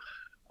 So,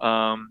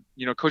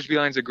 Coach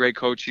Beilein's a great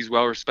coach. He's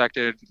well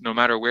respected no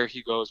matter where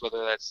he goes,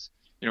 whether that's,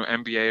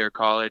 NBA or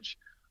college.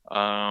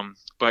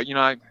 But,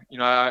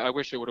 I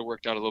wish it would have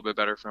worked out a little bit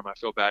better for him. I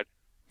feel bad.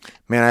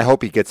 Man, I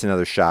hope he gets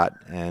another shot.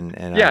 And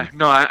yeah,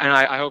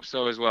 I hope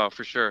so as well,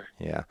 for sure.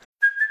 Yeah.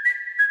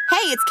 Hey,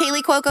 it's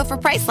Kaylee Cuoco for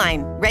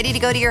Priceline. Ready to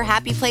go to your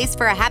happy place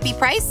for a happy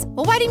price?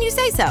 Well, why didn't you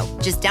say so?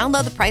 Just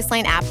download the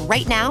Priceline app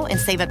right now and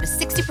save up to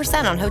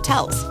 60% on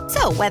hotels.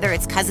 So whether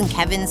it's Cousin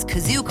Kevin's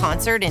Kazoo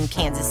Concert in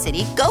Kansas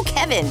City, go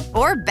Kevin,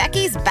 or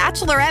Becky's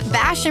Bachelorette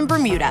Bash in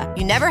Bermuda,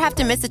 you never have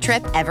to miss a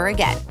trip ever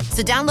again.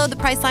 So download the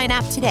Priceline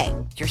app today.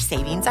 Your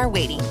savings are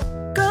waiting.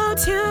 Go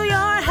to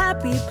your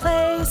happy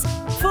place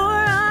for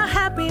a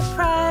happy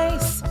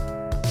price.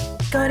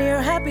 Go to your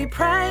happy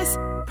price,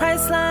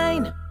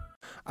 Priceline.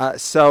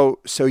 So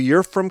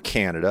you're from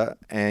Canada,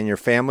 and your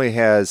family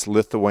has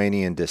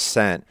Lithuanian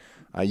descent.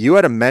 You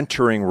had a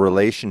mentoring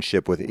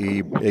relationship with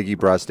Iggy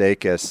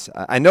Stauskas.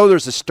 I know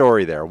there's a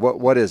story there.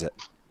 What is it?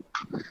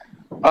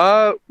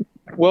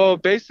 Well,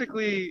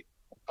 basically,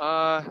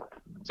 to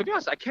be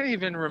honest, I can't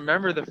even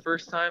remember the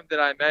first time that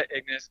I met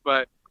Ignis,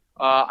 but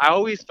I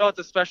always felt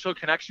a special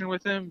connection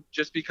with him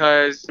just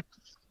because,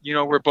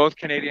 we're both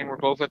Canadian, we're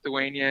both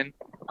Lithuanian,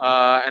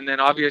 and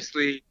then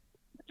obviously,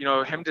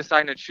 him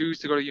deciding to choose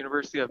to go to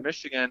University of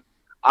Michigan,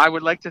 I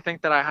would like to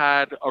think that I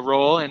had a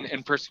role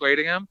in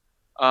persuading him.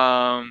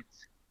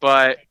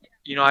 But,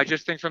 I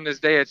just think from this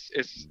day,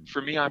 it's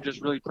for me, I'm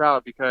just really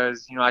proud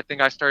because, I think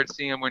I started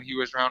seeing him when he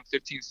was around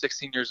 15,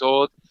 16 years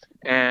old.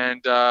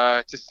 And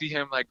to see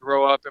him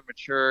grow up and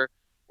mature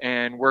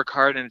and work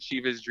hard and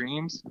achieve his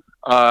dreams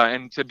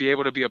and to be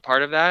able to be a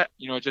part of that,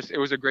 it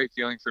was a great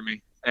feeling for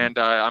me. And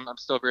I'm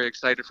still very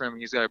excited for him.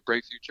 He's got a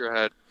bright future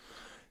ahead.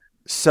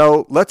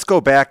 So let's go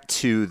back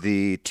to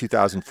the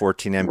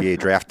 2014 NBA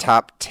draft,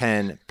 top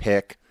 10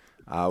 pick.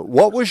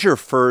 What was your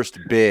first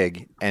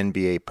big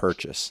NBA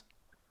purchase?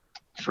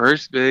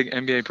 First big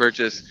NBA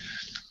purchase.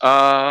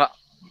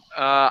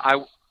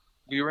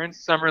 We were in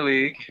summer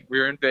league. We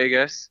were in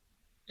Vegas,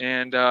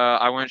 and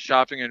I went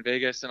shopping in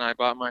Vegas, and I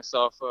bought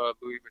myself a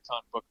Louis Vuitton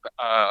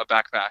a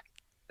backpack,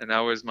 and that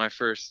was my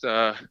first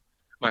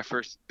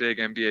big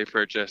NBA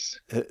purchase.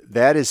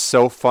 That is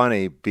so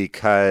funny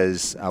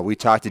because we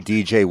talked to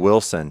DJ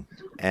Wilson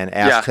and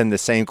asked him the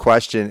same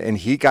question, and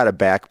he got a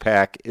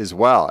backpack as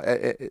well.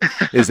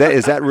 Is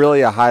that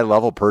really a high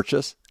level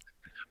purchase?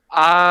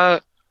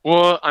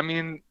 Well, I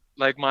mean,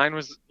 mine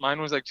was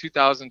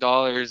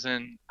 $2,000,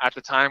 and at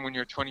the time when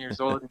you're 20 years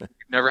old, you've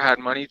never had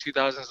money.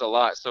 2,000 is a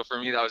lot, so for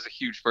me that was a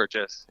huge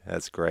purchase.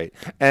 That's great.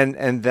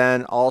 And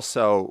then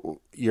also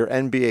your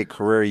NBA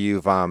career,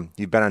 you've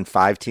been on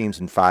 5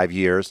 teams in 5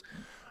 years.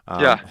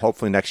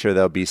 Hopefully next year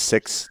there'll be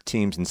 6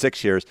 teams in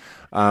 6 years.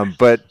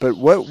 But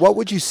what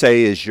would you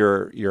say is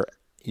your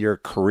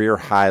career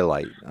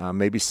highlight?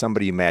 Maybe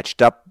somebody you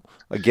matched up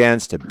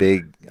against, a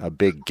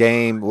big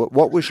game.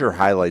 What was your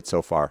highlight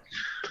so far?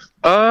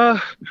 My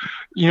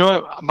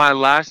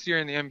last year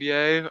in the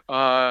NBA,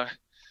 I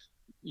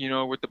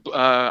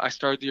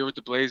started the year with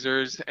the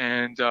Blazers,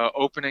 and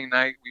opening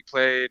night we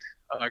played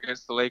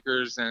against the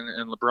Lakers and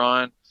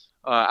LeBron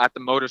at the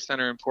Moda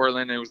Center in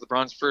Portland. It was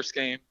LeBron's first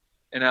game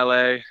in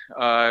LA.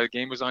 The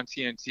game was on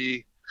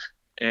TNT,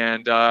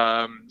 and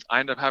I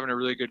ended up having a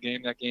really good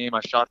game that game.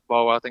 I shot the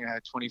ball well. I think I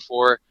had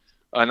 24,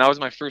 and that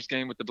was my first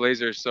game with the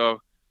Blazers. So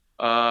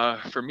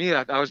for me,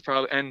 that was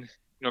probably, and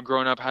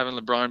growing up having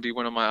LeBron be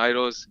one of my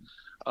idols,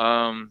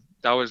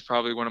 that was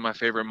probably one of my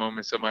favorite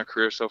moments of my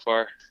career so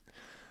far.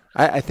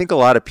 I think a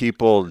lot of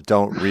people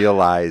don't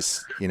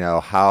realize,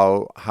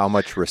 how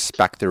much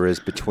respect there is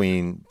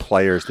between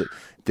players.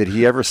 Did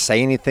he ever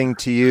say anything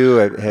to you?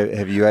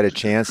 Have you had a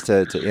chance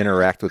to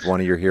interact with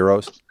one of your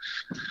heroes?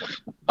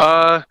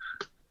 Not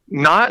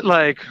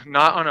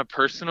on a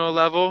personal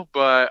level,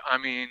 but I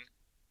mean,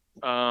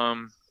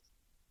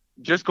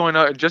 just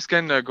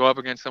getting to go up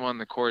against someone on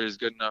the court is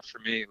good enough for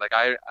me. I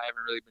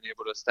haven't really been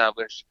able to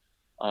establish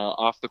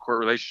off the court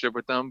relationship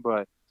with them,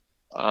 but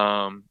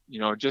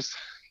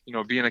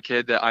being a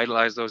kid that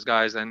idolized those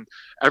guys, and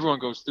everyone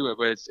goes through it,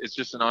 but it's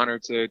just an honor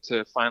to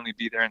finally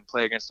be there and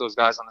play against those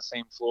guys on the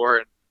same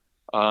floor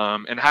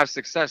and have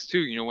success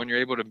too. When you're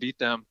able to beat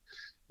them,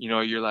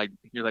 you're like,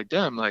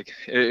 damn,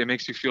 it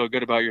makes you feel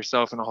good about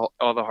yourself and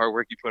all the hard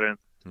work you put in.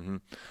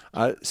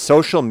 Mm-hmm.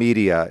 Social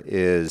media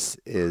is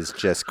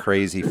just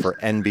crazy for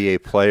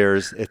NBA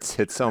players.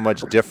 It's so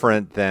much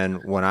different than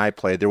when I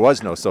played. There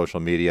was no social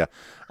media.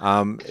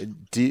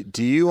 Do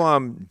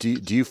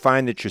you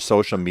find that your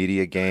social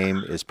media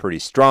game is pretty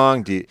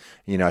strong?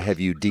 Have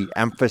you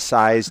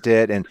de-emphasized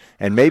it?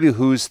 And maybe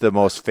who's the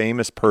most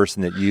famous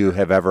person that you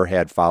have ever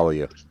had follow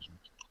you?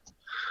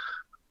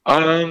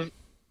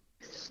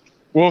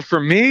 Well, for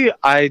me,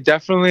 I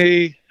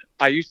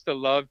used to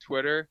love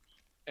Twitter.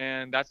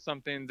 And that's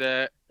something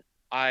that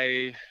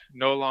I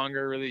no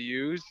longer really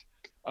use.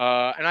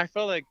 And I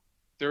felt like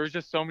there was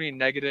just so many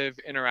negative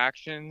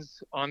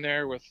interactions on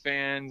there with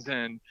fans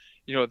and,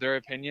 their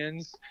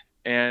opinions.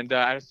 And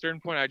at a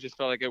certain point, I just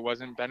felt like it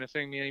wasn't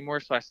benefiting me anymore.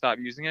 So I stopped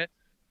using it.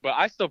 But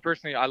I still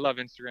personally, I love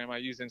Instagram. I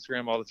use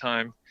Instagram all the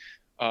time.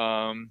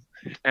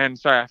 And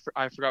sorry,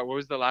 I forgot. What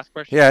was the last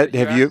question? Yeah.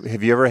 Have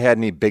you ever had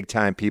any big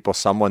time people,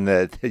 someone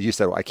that you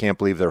said, I can't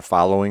believe they're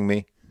following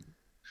me?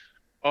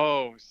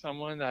 Oh,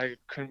 someone that I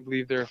couldn't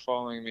believe they're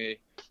following me.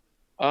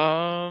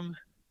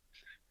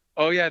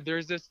 Oh yeah,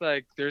 there's this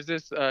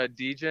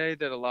DJ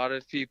that a lot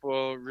of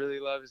people really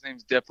love. His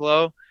name's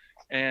Diplo,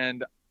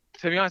 and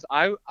to be honest,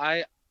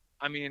 I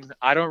mean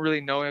I don't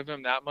really know of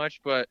him that much,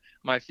 but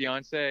my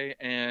fiance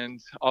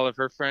and all of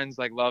her friends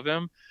like love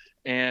him,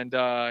 and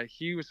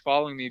he was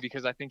following me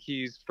because I think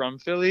he's from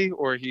Philly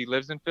or he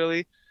lives in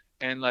Philly,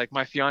 and like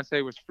my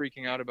fiance was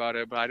freaking out about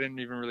it, but I didn't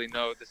even really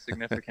know the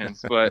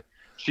significance, but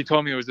she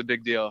told me it was a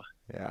big deal.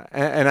 Yeah,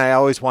 and I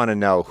always want to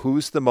know,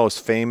 who's the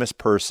most famous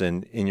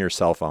person in your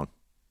cell phone?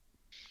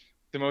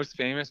 The most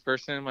famous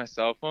person in my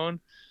cell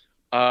phone,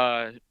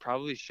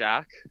 probably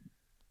Shaq.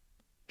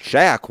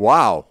 Shaq.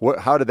 Wow.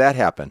 How did that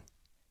happen?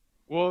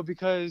 Well,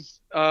 because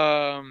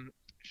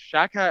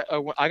Shaq had,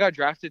 I got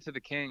drafted to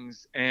the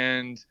Kings,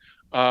 and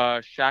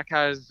Shaq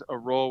has a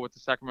role with the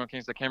Sacramento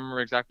Kings. I can't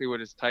remember exactly what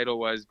his title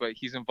was, but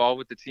he's involved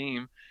with the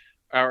team,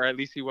 or at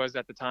least he was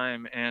at the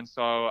time. And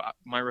so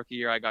my rookie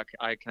year,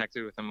 I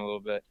connected with him a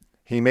little bit.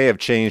 He may have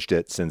changed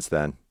it since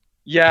then.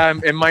 Yeah,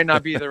 it might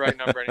not be the right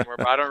number anymore,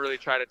 but I don't really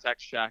try to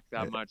text Shaq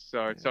that much,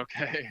 so it's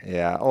okay.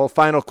 Yeah. Well,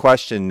 final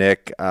question,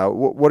 Nick.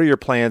 What are your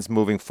plans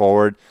moving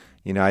forward?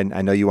 You know,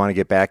 I know you want to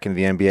get back into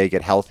the NBA,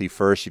 get healthy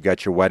first. You've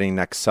got your wedding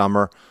next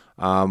summer.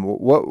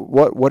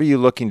 What are you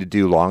looking to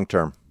do long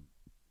term?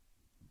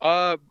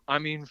 I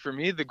mean, for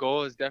me, the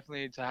goal is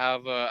definitely to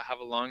have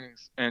a long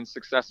and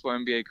successful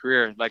NBA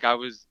career. Like I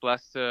was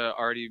blessed to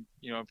already,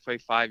 play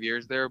 5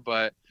 years there,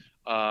 but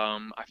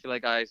I feel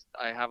like I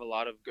have a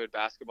lot of good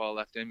basketball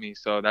left in me.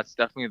 So that's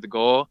definitely the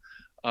goal.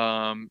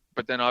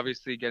 But then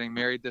obviously getting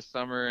married this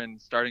summer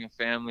and starting a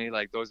family,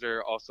 like those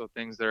are also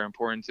things that are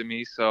important to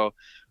me. So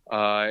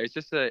it's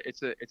just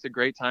it's a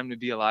great time to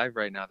be alive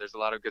right now. There's a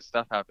lot of good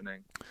stuff happening.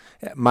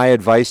 My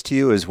advice to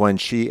you is, when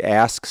she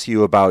asks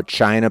you about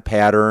China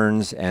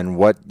patterns and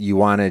what you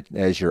want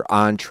as your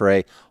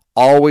entree,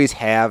 always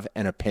have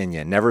an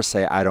opinion. Never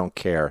say I don't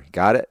care.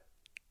 Got it?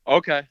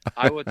 Okay,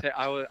 I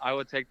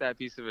would take that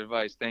piece of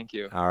advice. Thank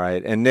you. All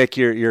right, and Nick,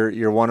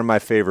 you're one of my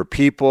favorite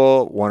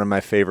people, one of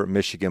my favorite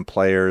Michigan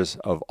players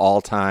of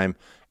all time,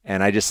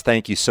 and I just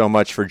thank you so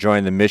much for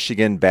joining the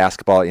Michigan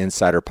Basketball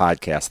Insider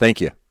Podcast.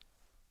 Thank you.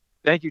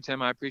 Thank you,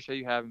 Tim. I appreciate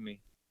you having me.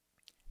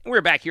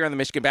 We're back here on the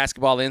Michigan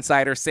Basketball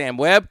Insider. Sam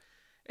Webb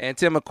and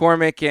Tim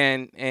McCormick,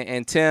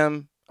 and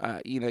Tim,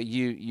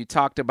 you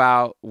talked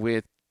about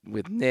with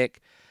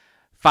Nick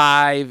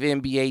 5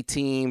 NBA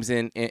teams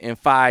in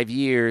 5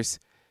 years.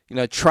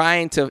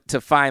 Trying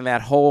to find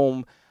that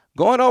home,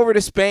 going over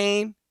to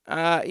Spain,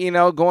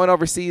 going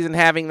overseas and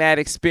having that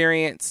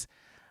experience.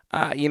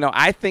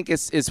 I think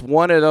it's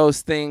one of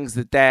those things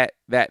that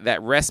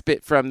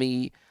respite from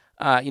the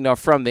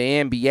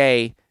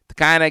NBA to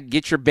kind of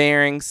get your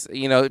bearings,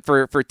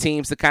 for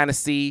teams to kind of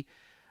see,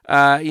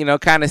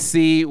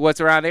 see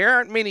what's around. There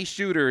aren't many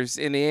shooters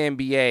in the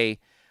NBA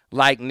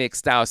like Nik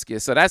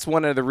Stauskas. So that's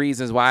one of the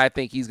reasons why I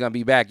think he's going to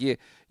be back. You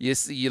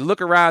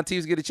look around,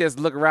 teams get a chance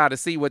to look around to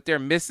see what they're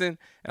missing,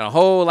 and a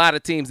whole lot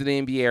of teams in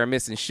the NBA are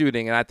missing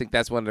shooting, and I think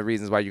that's one of the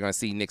reasons why you're going to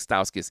see Nik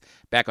Stauskas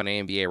back on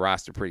the NBA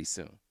roster pretty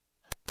soon.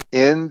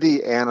 In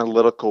the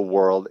analytical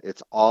world,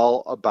 it's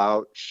all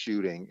about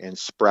shooting and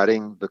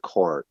spreading the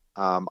court.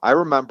 I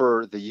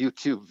remember the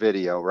YouTube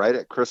video right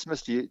at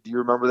Christmas. Do you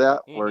remember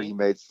that? Mm-hmm. Where he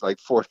made like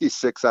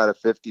 46 out of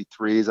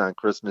 53s on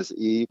Christmas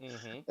Eve.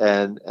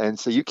 Mm-hmm. And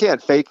so you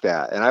can't fake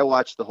that. And I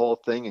watched the whole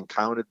thing and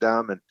counted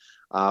them. And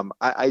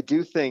I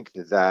do think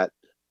that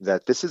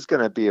this is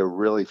going to be a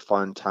really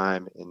fun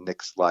time in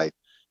Nick's life.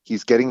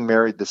 He's getting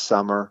married this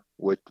summer,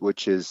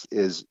 which is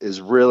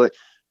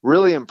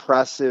really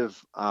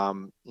impressive,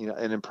 an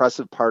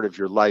impressive part of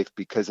your life,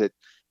 because it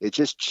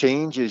just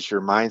changes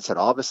your mindset.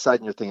 All of a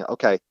sudden you're thinking,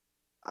 okay,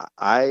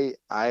 I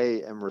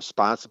am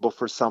responsible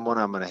for someone.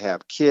 I'm going to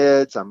have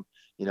kids.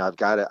 I've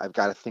got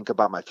to think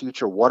about my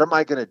future. What am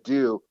I going to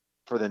do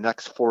for the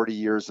next 40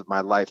 years of my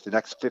life, the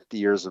next 50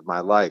 years of my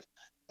life?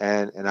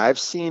 And I've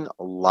seen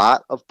a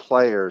lot of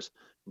players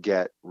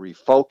get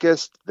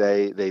refocused.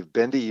 They've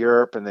been to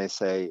Europe and they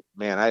say,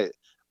 man,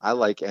 I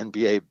like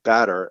NBA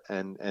better,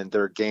 and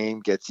their game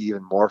gets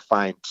even more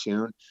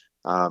fine-tuned.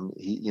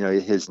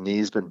 His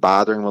knee's been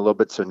bothering him a little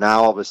bit, so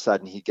now all of a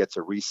sudden he gets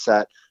a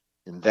reset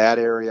in that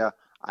area.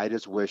 I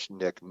just wish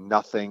Nick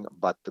nothing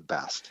but the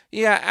best.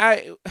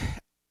 Yeah,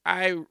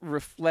 I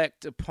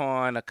reflect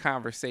upon a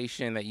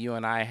conversation that you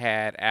and I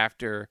had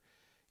after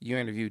you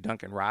interviewed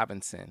Duncan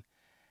Robinson,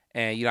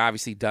 and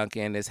obviously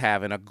Duncan is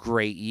having a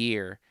great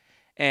year,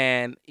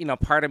 and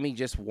part of me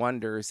just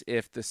wonders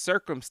if the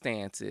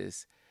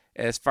circumstances,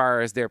 as far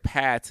as their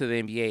path to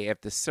the NBA,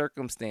 if the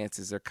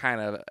circumstances are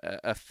kind of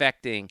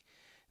affecting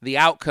the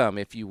outcome,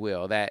 if you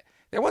will, that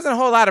there wasn't a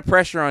whole lot of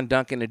pressure on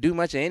Duncan to do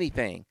much of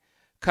anything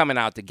coming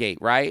out the gate,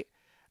 right?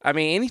 I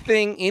mean,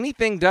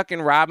 anything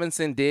Duncan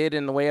Robinson did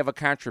in the way of a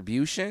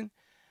contribution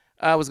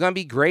was going to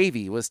be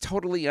gravy, was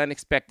totally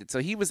unexpected. So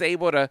he was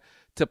able to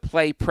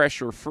play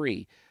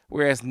pressure-free,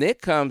 whereas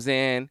Nick comes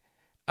in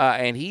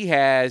and he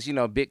has,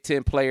 Big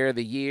Ten Player of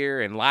the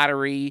Year and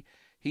lottery.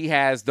 He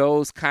has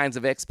those kinds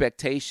of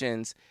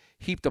expectations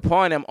heaped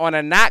upon him on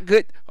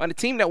a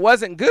team that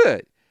wasn't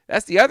good.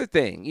 That's the other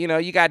thing.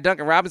 You got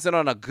Duncan Robinson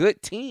on a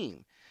good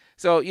team.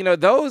 So,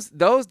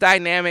 those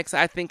dynamics,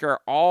 I think, are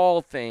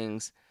all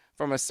things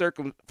from a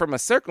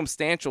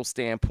circumstantial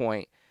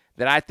standpoint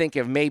that I think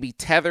have maybe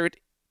tethered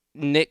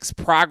Nik's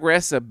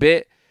progress a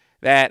bit.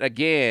 That,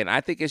 again,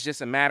 I think it's just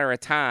a matter of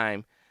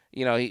time.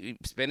 He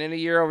spending a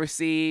year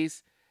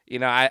overseas.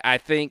 I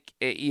think,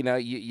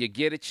 you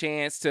get a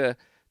chance to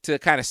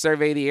kind of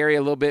survey the area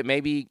a little bit,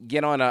 maybe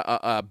get on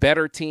a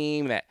better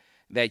team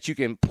that you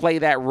can play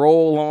that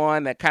role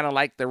on, that kind of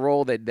like the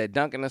role that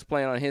Duncan is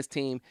playing on his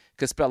team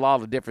could spell all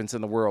the difference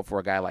in the world for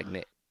a guy like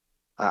Nik.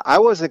 I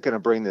wasn't going to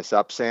bring this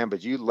up, Sam,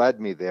 but you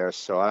led me there,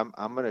 so I'm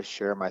going to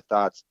share my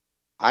thoughts.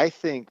 I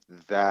think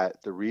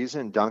that the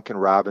reason Duncan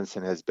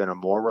Robinson has been a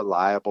more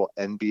reliable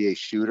NBA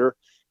shooter,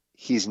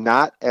 he's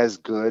not as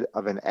good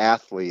of an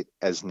athlete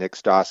as Nik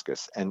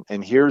Stauskas,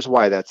 and here's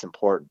why that's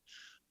important.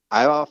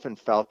 I often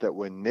felt that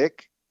when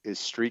Nik is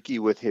streaky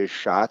with his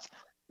shots,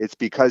 it's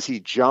because he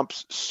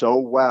jumps so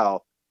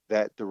well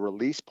that the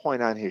release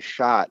point on his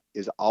shot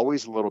is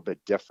always a little bit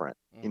different.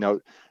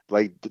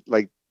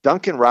 Like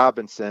Duncan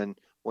Robinson,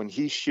 when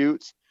he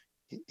shoots,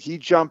 he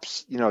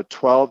jumps,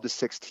 12 to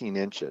 16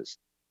 inches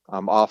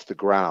off the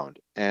ground.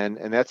 And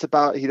that's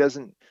about, he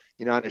doesn't,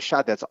 on his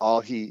shot, that's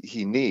all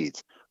he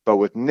needs. But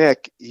with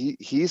Nik,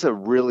 he's a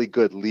really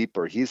good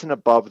leaper. He's an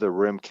above the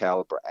rim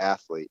caliber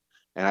athlete.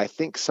 And I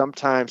think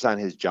sometimes on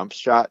his jump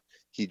shot,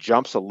 he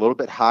jumps a little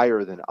bit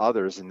higher than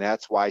others, and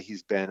that's why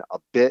he's been a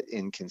bit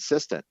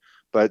inconsistent.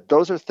 But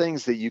those are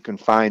things that you can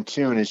fine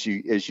tune as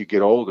you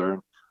get older.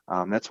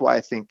 That's why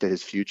I think that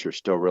his future is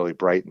still really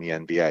bright in the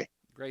NBA.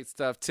 Great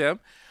stuff, Tim.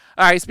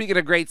 All right, speaking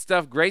of great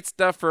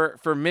stuff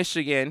for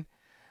Michigan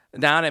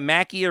down at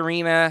Mackey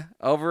Arena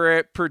over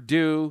at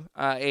Purdue,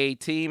 a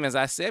team, as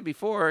I said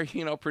before,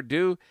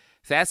 Purdue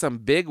has had some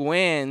big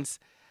wins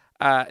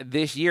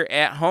this year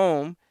at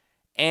home.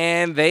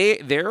 And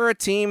they're a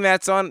team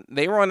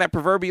they were on that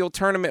proverbial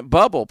tournament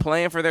bubble,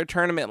 playing for their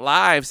tournament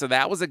live. So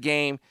that was a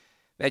game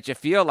that you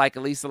feel like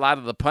at least a lot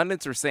of the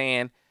pundits were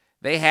saying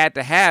they had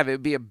to have. It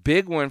would be a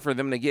big one for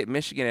them to get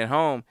Michigan at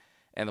home.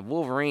 And the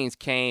Wolverines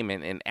came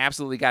and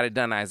absolutely got it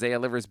done. Isaiah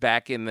Livers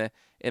back in the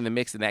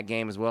mix in that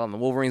game as well. And the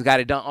Wolverines got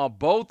it done on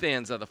both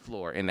ends of the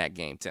floor in that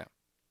game, Tim.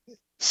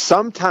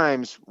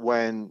 Sometimes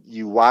when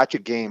you watch a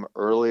game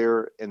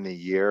earlier in the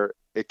year,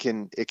 it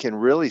can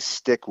really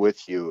stick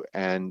with you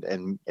and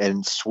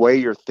sway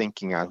your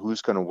thinking on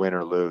who's going to win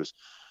or lose.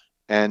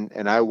 And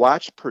I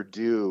watched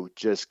Purdue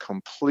just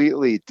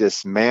completely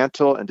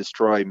dismantle and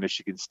destroy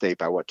Michigan State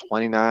by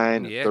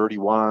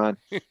 29-31.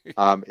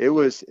 It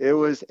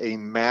was a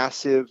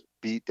massive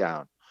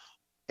beatdown.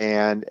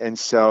 And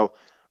so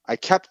I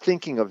kept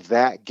thinking of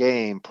that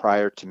game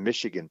prior to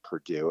Michigan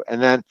Purdue. And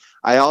then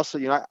I also,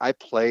 I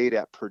played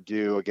at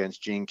Purdue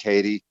against Gene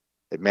Cady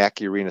at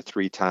Mackey Arena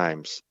 3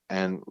 times.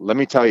 And let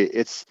me tell you,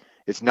 it's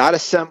not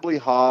Assembly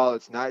Hall,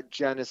 it's not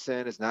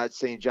Jennison, it's not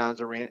St.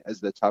 John's Arena as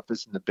the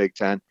toughest in the Big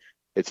Ten.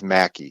 It's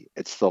Mackey.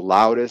 It's the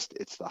loudest,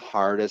 it's the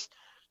hardest.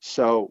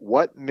 So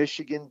what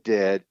Michigan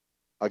did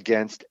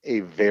against a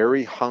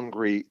very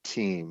hungry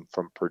team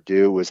from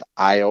Purdue was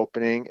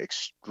eye-opening,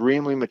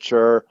 extremely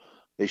mature.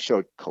 They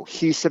showed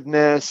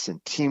cohesiveness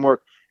and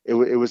teamwork. It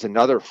was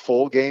another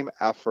full game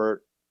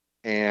effort.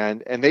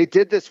 And they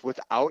did this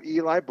without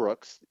Eli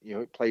Brooks. He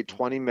played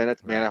 20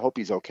 minutes. Man, I hope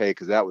he's okay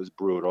because that was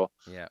brutal.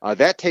 Yeah.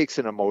 That takes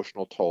an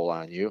emotional toll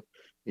on you.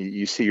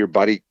 You see your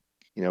buddy,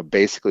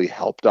 basically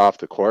helped off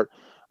the court.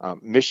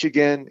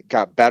 Michigan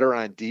got better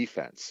on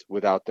defense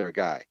without their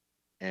guy,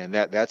 and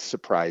that's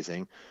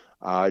surprising.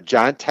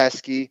 John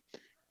Teskey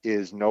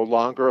is no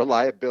longer a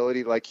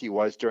liability like he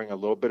was during a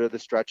little bit of the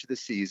stretch of the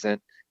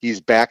season. He's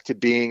back to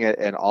being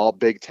an all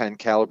Big Ten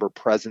caliber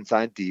presence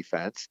on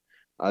defense.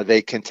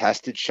 They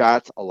contested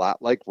shots a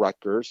lot like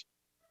Rutgers.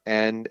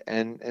 And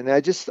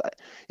I just,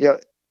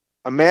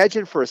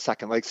 imagine for a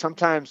second, like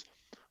sometimes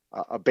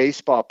a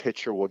baseball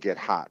pitcher will get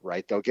hot,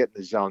 right? They'll get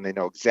in the zone. They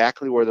know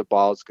exactly where the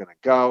ball is going to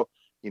go.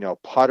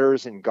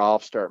 Putters in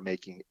golf start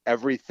making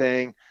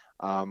everything.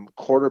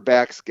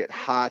 Quarterbacks get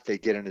hot. They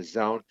get in a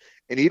zone.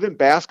 And even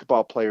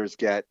basketball players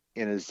get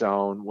in a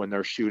zone when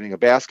they're shooting a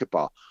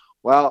basketball.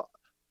 Well,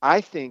 I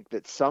think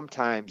that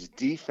sometimes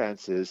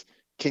defenses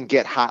can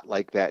get hot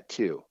like that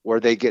too, where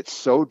they get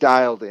so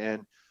dialed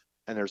in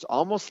and there's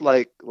almost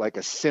like a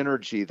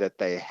synergy that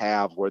they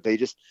have where they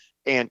just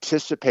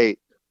anticipate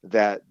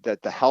that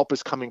the help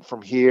is coming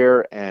from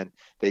here and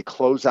they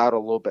close out a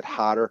little bit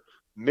hotter.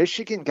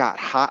 Michigan got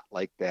hot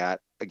like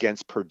that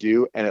against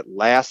Purdue and it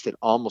lasted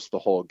almost the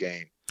whole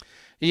game.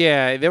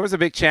 Yeah, there was a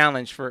big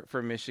challenge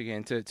for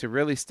Michigan to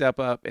really step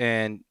up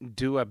and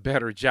do a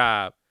better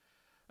job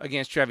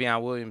against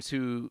Trevion Williams,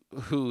 who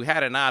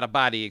had an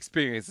out-of-body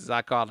experience, as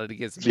I call it,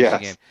 against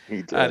Michigan.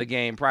 Yes, the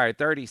game prior,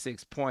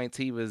 36 points.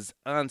 He was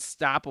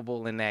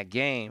unstoppable in that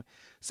game.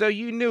 So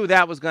you knew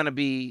that was going to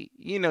be,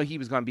 he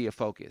was going to be a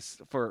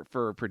focus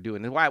for Purdue.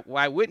 And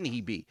why wouldn't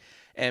he be?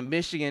 And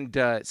Michigan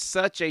does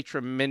such a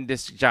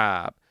tremendous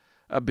job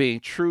of being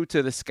true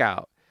to the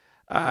scout.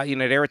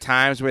 There were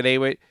times where they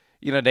would,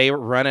 they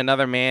run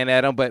another man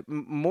at him. But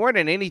more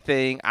than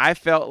anything, I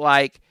felt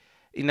like,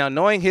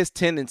 knowing his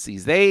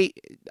tendencies, they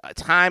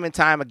time and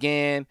time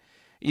again,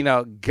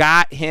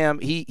 got him.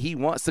 He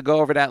wants to go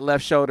over that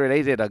left shoulder.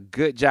 They did a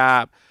good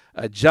job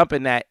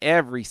jumping that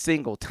every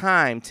single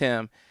time,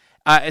 Tim.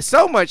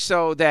 So much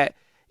so that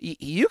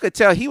you could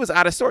tell he was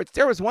out of sorts.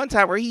 There was one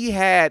time where he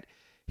had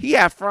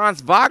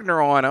Franz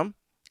Wagner on him,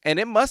 and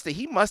he must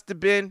have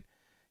been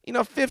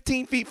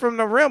 15 feet from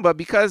the rim, but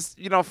because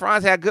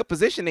Franz had good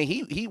positioning,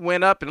 he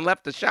went up and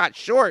left the shot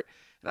short.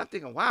 And I'm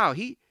thinking, wow,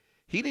 he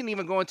didn't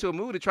even go into a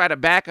move to try to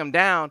back him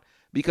down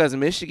because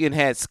Michigan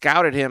had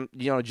scouted him,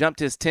 jumped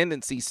his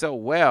tendency so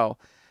well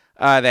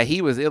that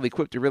he was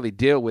ill-equipped to really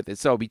deal with it.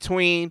 So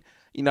between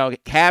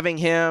having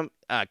him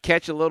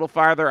catch a little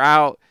farther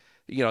out,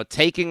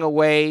 taking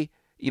away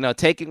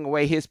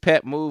his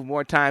pet move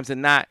more times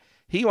than not,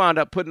 he wound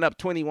up putting up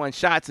 21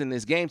 shots in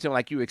this game, so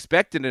like you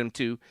expected him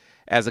to,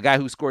 as a guy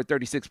who scored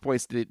 36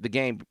 points the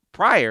game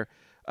prior.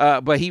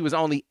 But he was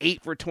only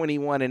 8 for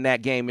 21 in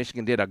that game.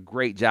 Michigan did a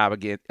great job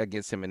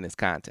against him in this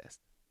contest.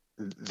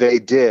 They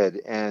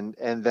did, and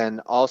then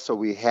also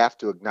we have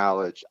to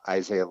acknowledge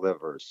Isaiah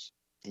Livers.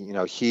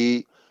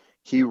 He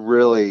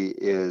really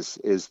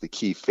is the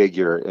key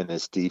figure in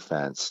this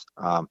defense.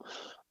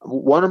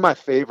 One of my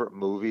favorite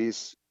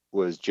movies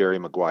was Jerry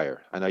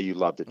Maguire. I know you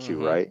loved it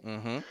too, right?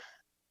 Mm-hmm.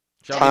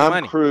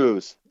 Tom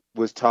Cruise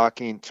was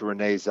talking to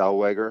Renee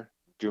Zellweger.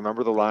 Do you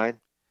remember the line?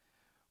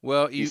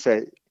 Well, he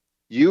said,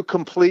 "You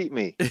complete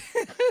me."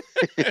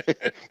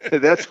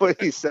 That's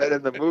what he said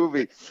in the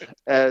movie,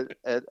 and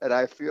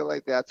I feel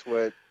like that's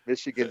what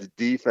Michigan's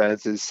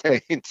defense is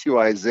saying to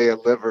Isaiah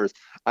Livers.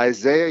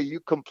 Isaiah, you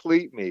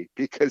complete me,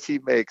 because he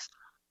makes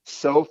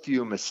so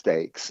few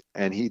mistakes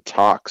and he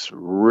talks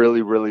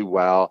really, really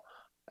well.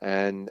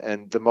 And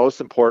the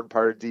most important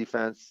part of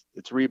defense,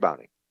 it's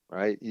rebounding,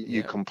 right?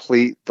 You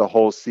complete the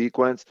whole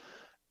sequence.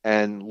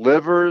 And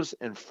Livers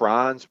and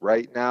Franz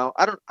right now,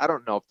 I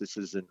don't know if this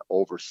is an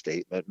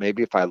overstatement.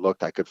 Maybe if I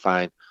looked, I could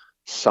find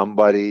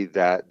somebody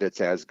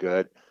that's as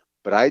good.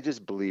 But I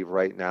just believe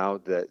right now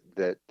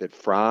that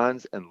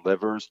Franz and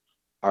Livers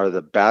are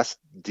the best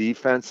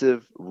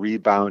defensive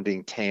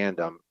rebounding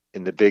tandem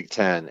in the Big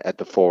Ten at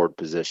the forward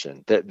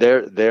position.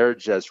 They're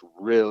just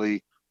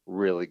really,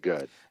 really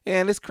good.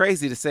 And it's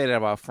crazy to say that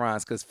about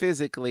Franz, because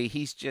physically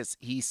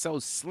he's so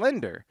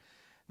slender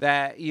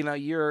that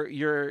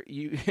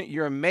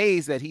you're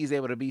amazed that he's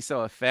able to be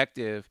so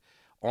effective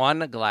on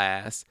the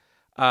glass.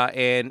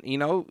 And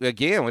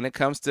again, when it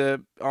comes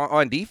to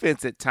on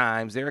defense, at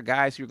times there are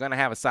guys who are going to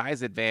have a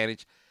size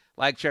advantage,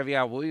 like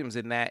Trevion Williams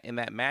in that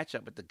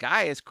matchup. But the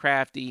guy is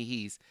crafty.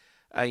 He's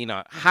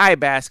high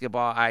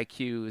basketball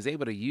IQ, is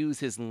able to use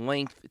his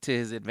length to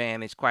his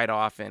advantage quite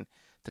often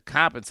to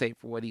compensate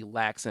for what he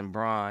lacks in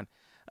brawn.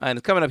 And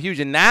it's coming up huge.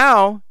 And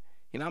now,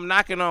 I'm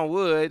knocking on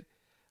wood,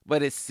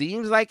 but it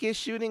seems like his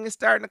shooting is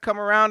starting to come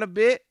around a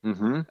bit.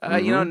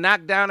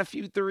 Knocked down a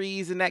few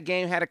threes in that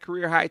game, had a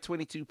career-high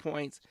 22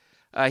 points.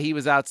 He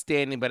was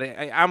outstanding, but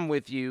I'm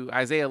with you.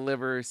 Isaiah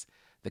Livers,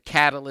 the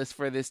catalyst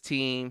for this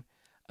team,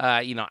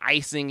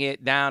 icing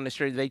it down the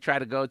stretch. They try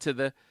to go to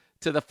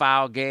the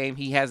foul game.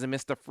 He hasn't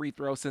missed a free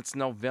throw since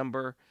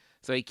November,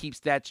 so he keeps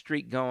that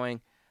streak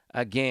going.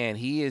 Again,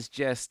 he is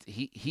just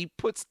he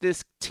puts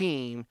this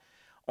team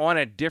on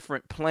a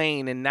different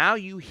plane, and now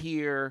you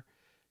hear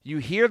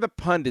the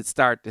pundits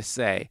start to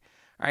say,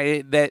 all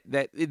right,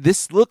 that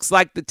this looks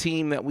like the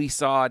team that we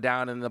saw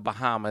down in the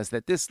Bahamas,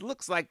 that this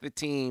looks like the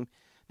team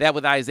that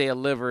with Isaiah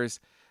Livers,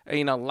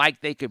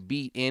 like they could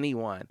beat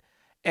anyone.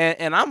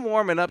 And I'm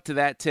warming up to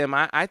that, Tim.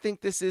 I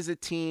think this is a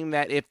team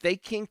that if they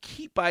can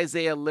keep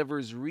Isaiah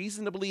Livers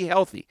reasonably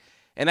healthy,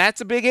 and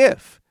that's a big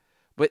if,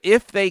 but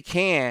if they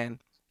can,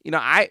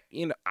 I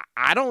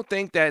don't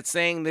think that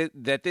saying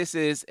that this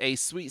is a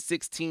Sweet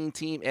 16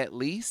 team at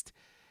least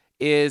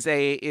is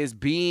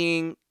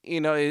too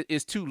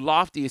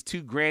lofty, is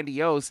too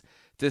grandiose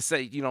to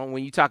say,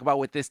 when you talk about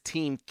what this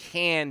team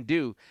can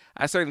do.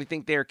 I certainly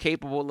think they're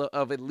capable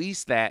of at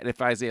least that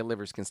if Isaiah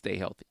Livers can stay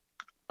healthy.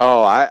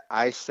 Oh,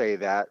 I say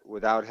that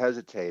without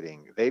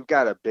hesitating. They've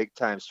got a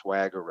big-time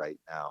swagger right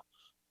now,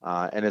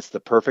 and it's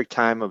the perfect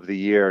time of the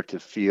year to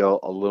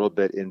feel a little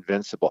bit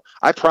invincible.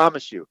 I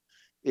promise you,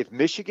 if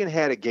Michigan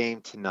had a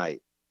game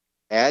tonight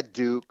at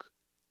Duke,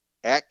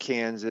 at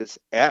Kansas,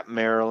 at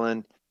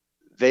Maryland,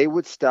 they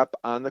would step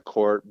on the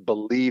court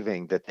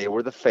believing that they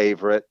were the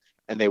favorite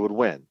and they would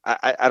win.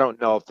 I don't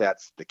know if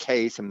that's the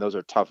case. I mean, those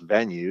are tough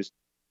venues,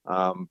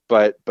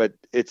 but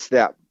it's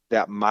that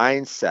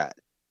mindset.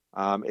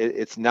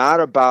 It's not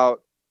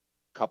about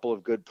a couple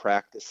of good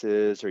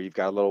practices, or you've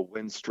got a little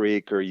win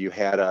streak, or you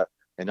had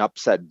an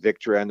upset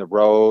victory on the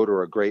road,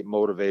 or a great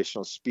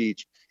motivational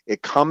speech.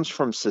 It comes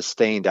from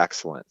sustained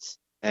excellence.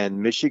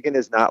 And Michigan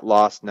is not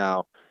lost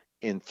now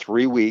in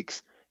 3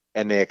 weeks,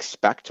 and they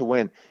expect to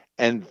win.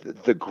 And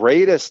the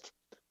greatest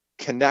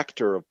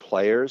connector of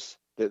players,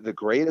 the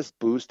greatest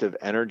boost of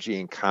energy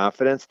and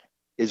confidence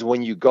is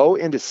when you go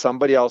into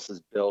somebody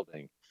else's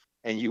building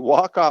and you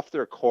walk off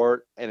their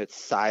court and it's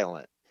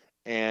silent,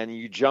 and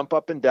you jump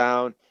up and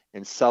down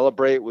and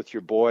celebrate with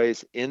your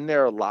boys in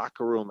their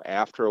locker room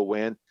after a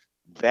win,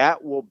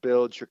 that will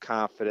build your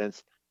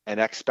confidence and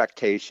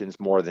expectations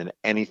more than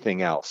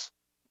anything else.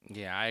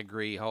 Yeah, I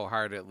agree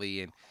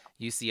wholeheartedly. And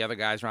you see other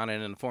guys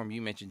running in the form.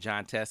 You mentioned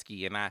John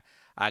Teskey, and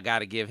I got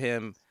to give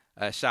him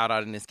a shout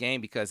out in this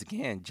game because,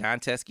 again, John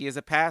Teskey is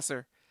a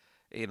passer.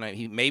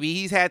 Maybe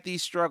he's had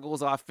these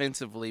struggles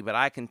offensively, but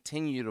I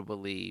continue to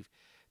believe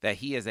that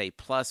he is a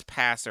plus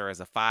passer as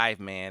a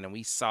 5-man, and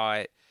we saw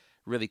it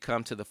really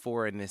come to the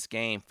fore in this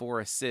game. 4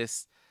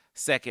 assists,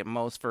 second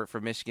most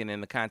for Michigan in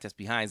the contest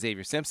behind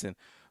Xavier Simpson,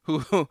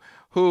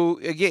 who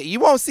again, you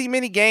won't see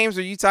many games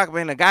where you talk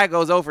about a guy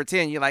goes over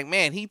 10. You're like,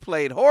 man, he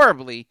played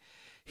horribly.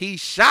 He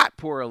shot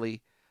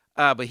poorly,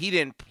 but he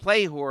didn't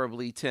play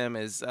horribly, Tim,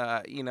 as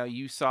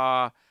you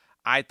saw.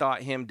 I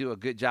thought him do a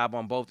good job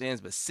on both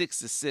ends, but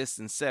 6 assists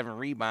and 7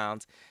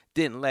 rebounds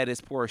didn't let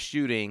his poor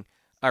shooting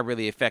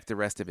really affect the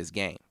rest of his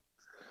game.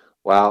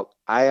 Well,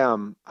 I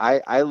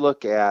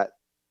look at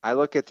the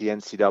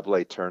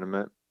NCAA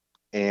tournament,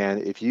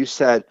 and if you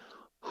said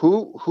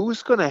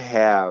who's going to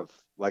have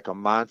like a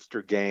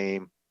monster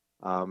game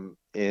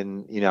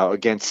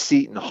against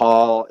Seton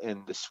Hall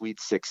in the Sweet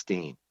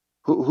 16,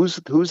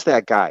 who's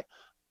that guy?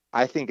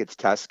 I think it's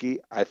Teskey.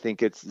 I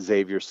think it's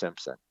Xavier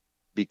Simpson,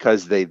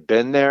 because they've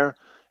been there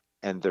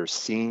and they're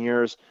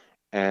seniors,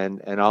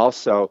 and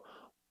also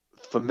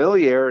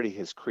familiarity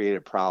has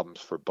created problems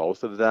for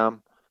both of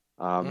them.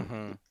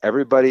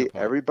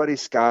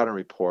 Everybody's scouting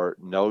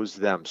report knows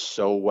them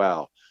so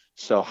well.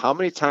 So how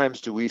many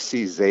times do we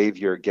see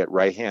Xavier get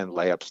right hand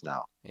layups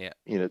now? Yeah.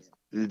 It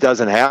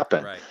doesn't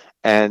happen. Right.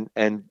 And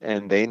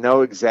they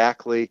know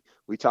exactly.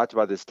 We talked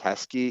about this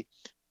Teskey.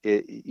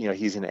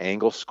 He's an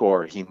angle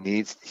scorer. He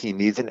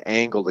needs an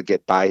angle to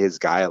get by his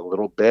guy a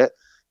little bit,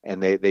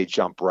 and they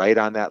jump right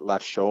on that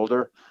left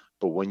shoulder.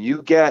 But when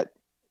you get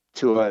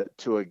to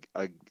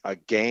a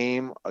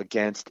game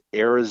against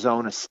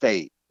Arizona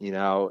State, in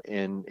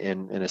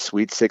a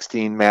Sweet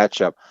 16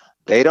 matchup,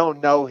 they don't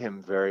know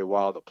him very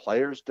well. The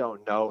players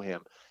don't know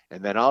him.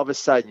 And then all of a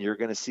sudden you're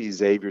going to see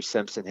Xavier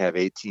Simpson have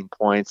 18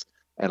 points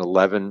and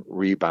 11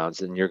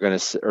 rebounds,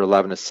 or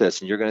 11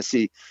 assists. And you're going to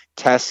see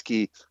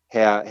Teskey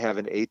have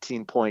an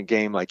 18-point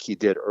game like he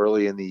did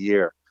early in the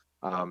year.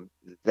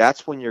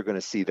 That's when you're going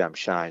to see them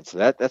shine. So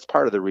that's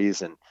part of the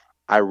reason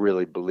I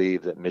really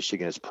believe that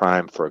Michigan is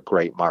primed for a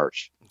great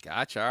March.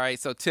 Gotcha. All right.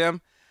 So,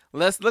 Tim,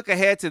 let's look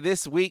ahead to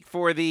this week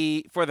for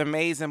the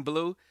Maize and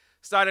Blue.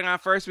 Starting on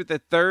first with the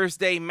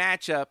Thursday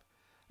matchup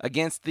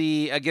against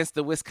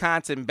the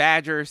Wisconsin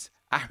Badgers.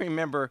 I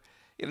remember,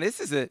 this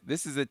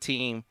is a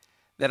team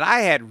that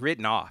I had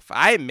written off.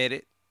 I admit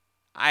it.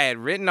 I had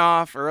written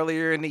off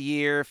earlier in the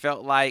year.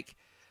 Felt like,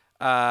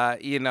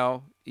 you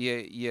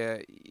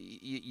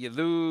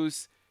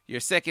lose your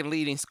second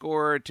leading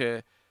scorer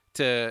to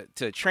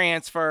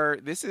transfer.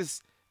 This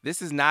is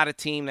not a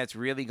team that's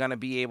really going to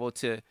be able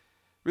to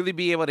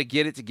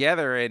get it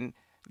together. And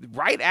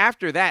right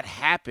after that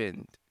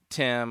happened,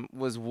 Tim,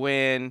 was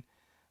when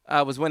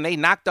they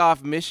knocked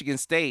off Michigan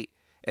State,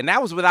 and that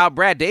was without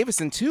Brad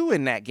Davison too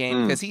in that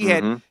game, because he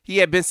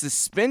had been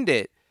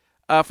suspended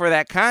for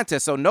that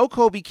contest. So no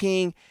Kobe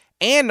King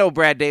and no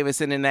Brad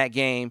Davison in that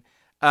game,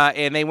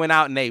 and they went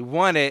out and they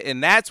won it.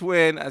 And that's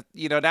when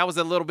that was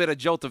a little bit of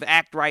jolt of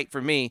act right for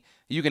me.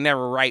 You can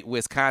never write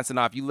Wisconsin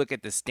off. You look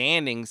at the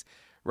standings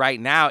right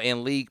now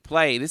in league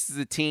play. This is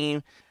a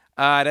team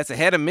that's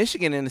ahead of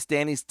Michigan in the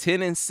standings,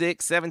 10-6,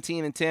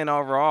 17-10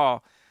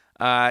 overall.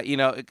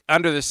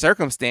 Under the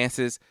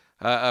circumstances,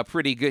 a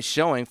pretty good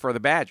showing for the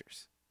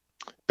Badgers.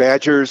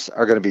 Badgers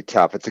are going to be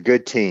tough. It's a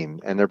good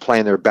team, and they're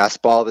playing their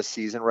best ball this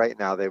season right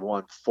now. They've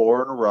won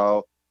 4 in a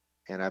row,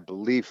 and I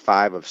believe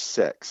 5 of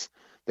 6.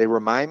 They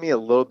remind me a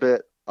little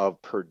bit of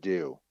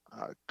Purdue.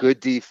 Good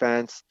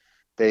defense.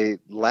 They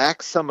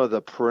lack some of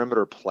the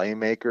perimeter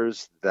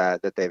playmakers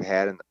that they've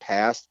had in the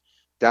past.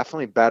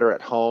 Definitely better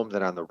at home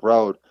than on the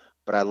road.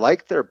 But I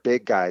like their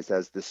big guys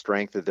as the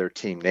strength of their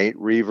team. Nate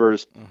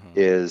Reavers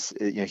is,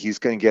 he's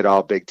going to get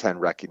all Big Ten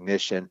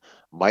recognition.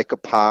 Micah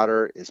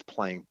Potter is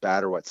playing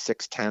better,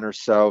 6'10" or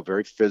so,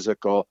 very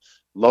physical,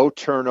 low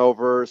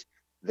turnovers.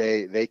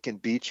 They can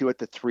beat you at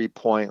the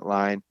 3-point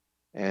line.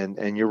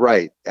 And you're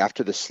right.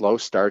 After the slow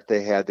start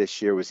they had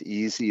this year, it was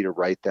easy to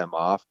write them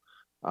off.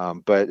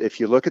 But if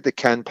you look at the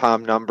Ken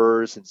Pom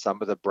numbers and some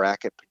of the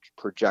bracket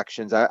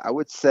projections, I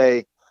would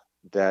say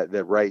that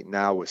right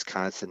now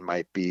Wisconsin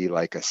might be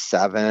like a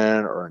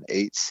 7 or an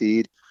 8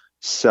 seed.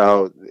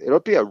 So it'll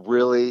be a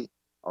really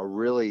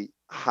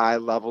high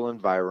level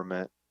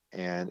environment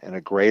and a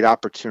great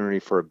opportunity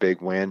for a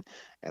big win.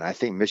 And I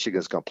think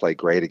Michigan's going to play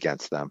great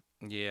against them.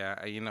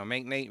 Yeah,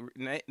 make Nate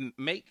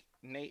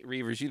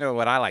Reavers. You know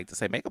what I like to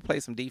say? Make him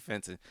play some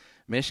defense. And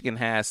Michigan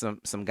has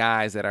some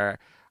guys that are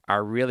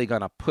really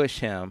going to push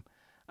him.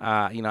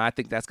 I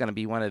think that's going to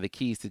be one of the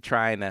keys to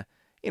trying to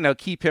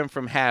keep him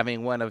from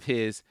having one of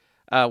his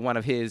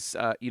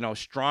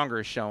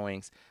stronger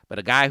showings. But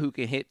a guy who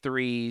can hit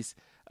threes,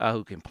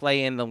 who can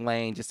play in the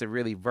lane, just a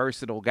really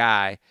versatile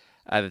guy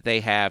that they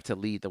have to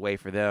lead the way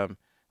for them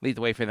lead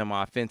the way for them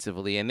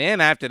offensively. And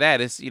then after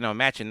that, it's,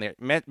 matching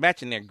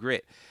their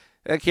grit.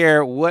 I don't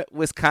care what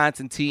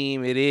Wisconsin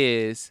team it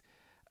is.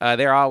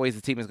 They're always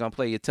the team that's going to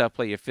play you tough,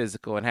 play you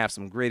physical, and have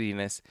some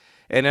grittiness.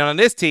 And then on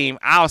this team,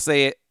 I'll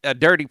say it, a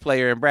dirty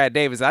player in Brad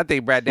Davis. I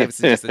think Brad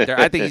Davis is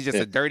he's just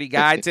a dirty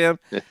guy, Tim.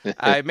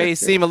 It may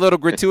seem a little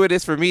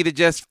gratuitous for me to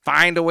just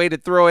find a way to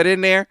throw it in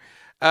there,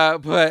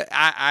 but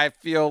I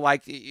feel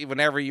like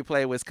whenever you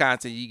play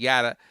Wisconsin, you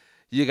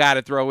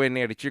gotta throw in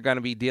there that you're going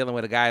to be dealing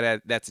with a guy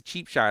that's a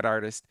cheap shot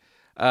artist.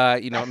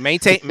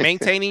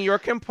 Maintaining your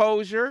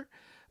composure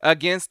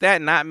against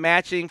that, not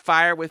matching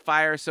fire with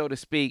fire, so to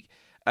speak.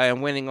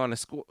 And winning on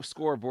the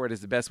scoreboard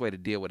is the best way to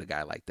deal with a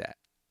guy like that.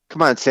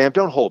 Come on, Sam,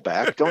 don't hold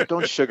back. Don't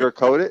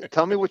sugarcoat it.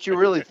 Tell me what you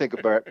really think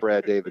about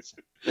Brad Davis.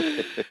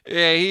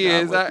 Yeah, he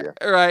is.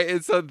 Right.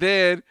 And so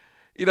then,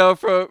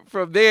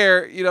 from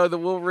there, the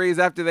Wolverines,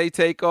 after they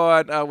take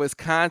on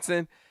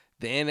Wisconsin,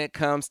 then it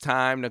comes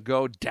time to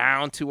go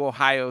down to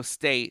Ohio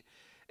State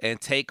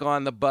and take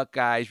on the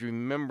Buckeyes.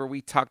 Remember,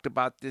 we talked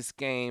about this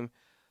game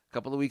a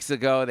couple of weeks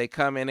ago. They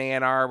come in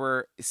Ann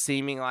Arbor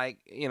seeming like,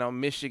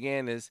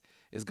 Michigan is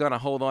going to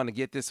hold on to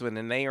get this one,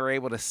 and they are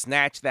able to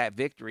snatch that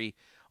victory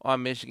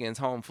on Michigan's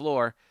home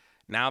floor.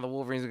 Now the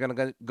Wolverines are going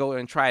to go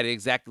and try to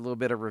exact a little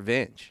bit of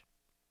revenge.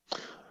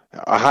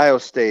 Ohio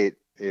State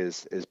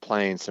is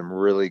playing some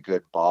really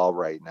good ball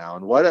right now,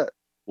 and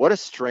what a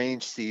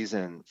strange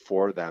season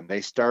for them. They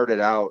started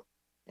out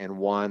and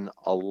won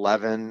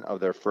 11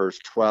 of their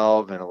first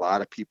 12, and a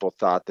lot of people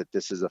thought that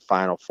this is a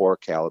Final Four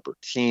caliber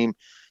team.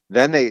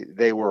 Then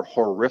they were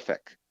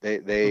horrific.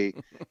 They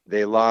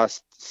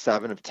lost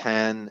 7 of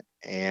 10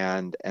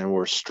 and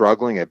were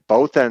struggling at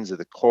both ends of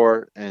the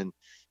court, and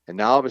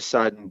now all of a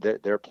sudden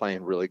they're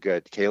playing really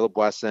good. Caleb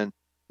Wesson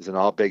is an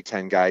all Big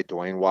Ten guy.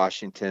 Dwayne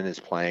Washington is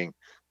playing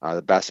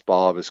the best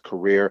ball of his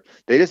career.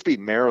 They just beat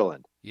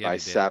Maryland by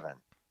 7,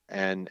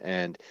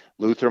 and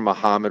Luther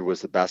Muhammad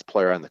was the best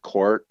player on the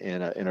court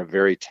in a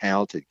very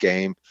talented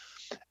game.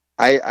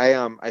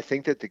 I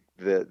think that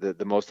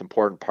the most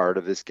important part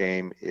of this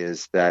game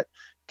is that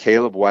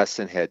Caleb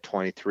Wesson had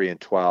 23 and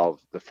 12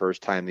 the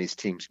first time these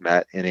teams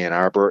met in Ann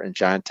Arbor, and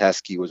John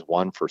Teskey was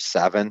 1 for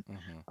 7.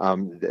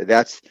 Mm-hmm.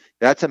 That's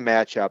a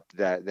matchup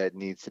that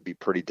needs to be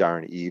pretty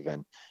darn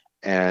even,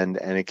 and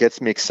it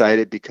gets me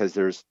excited because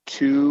there's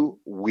 2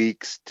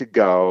 weeks to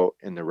go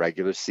in the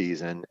regular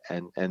season,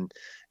 and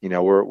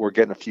we're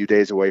getting a few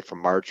days away from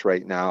March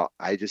right now.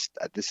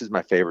 This is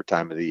my favorite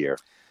time of the year.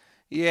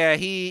 Yeah,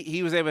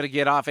 he was able to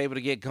get off, able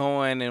to get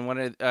going,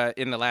 and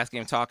in the last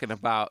game talking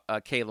about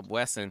Caleb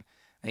Wesson.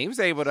 And he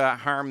was able to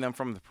harm them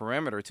from the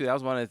perimeter, too. That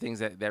was one of the things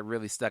that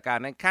really stuck out.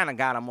 And it kind of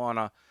got him on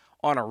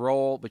a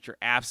roll, but you're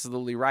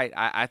absolutely right.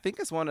 I think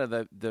it's one of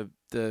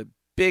the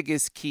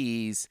biggest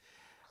keys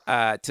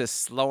to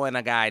slowing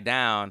a guy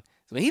down.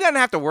 So he doesn't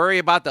have to worry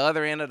about the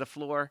other end of the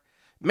floor.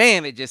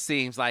 Man, it just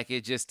seems like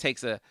it just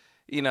takes a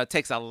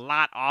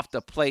lot off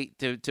the plate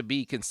to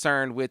be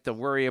concerned with, to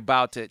worry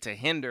about, to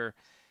hinder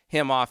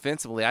him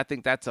offensively. I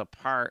think that's a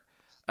part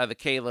of the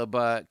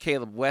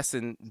Caleb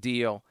Wesson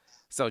deal.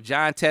 So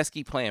John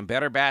Teskey playing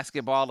better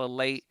basketball of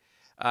late,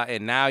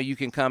 and now you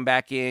can come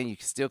back in. You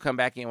can still come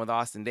back in with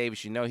Austin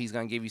Davis. He's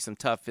going to give you some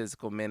tough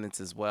physical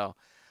minutes as well.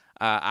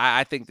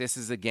 I think this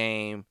is a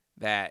game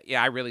that,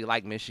 I really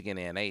like Michigan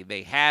in.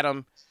 They had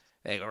them,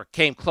 or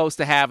came close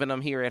to having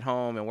them here at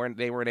home, and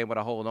they weren't able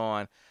to hold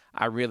on.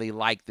 I really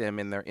like them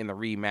in the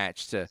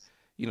rematch to,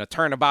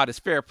 turnabout is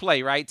fair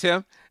play, right,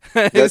 Tim?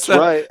 That's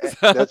right.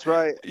 That's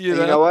right. You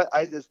know what?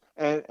 I just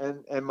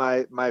and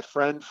my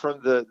friend from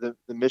the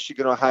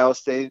Michigan Ohio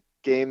State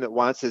game that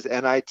wants his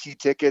NIT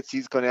tickets,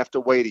 he's going to have to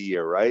wait a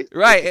year, right?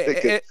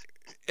 Right.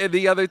 And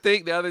the other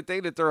thing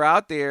to throw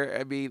out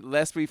there,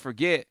 lest we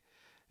forget,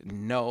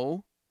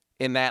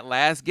 in that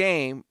last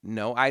game,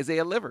 no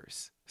Isaiah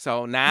Livers.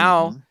 So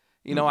now,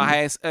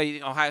 Ohio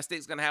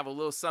State's going to have a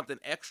little something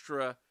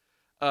extra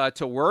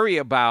to worry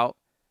about.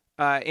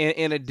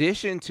 In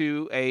addition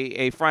to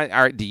a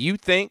front, do you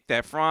think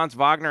that Franz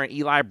Wagner and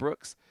Eli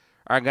Brooks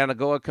are going to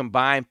go a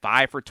combined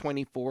 5 for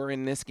 24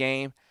 in this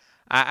game?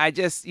 I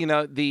just,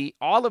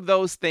 all of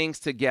those things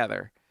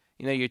together,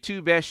 your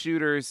 2 best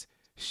shooters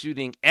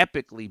shooting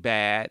epically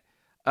bad,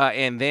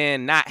 and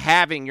then not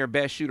having your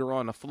best shooter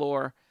on the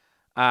floor.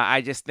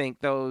 I just think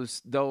all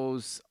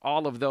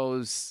of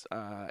those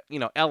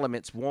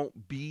elements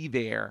won't be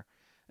there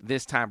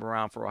this time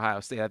around for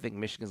Ohio State. I think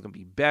Michigan's going to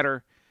be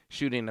better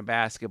shooting the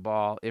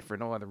basketball, if for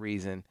no other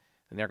reason,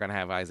 then they're going to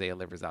have Isaiah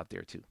Livers out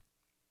there too.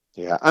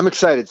 Yeah, I'm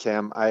excited,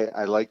 Sam.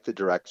 I like the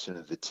direction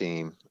of the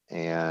team,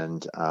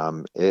 and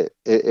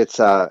it's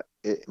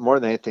more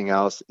than anything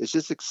else, it's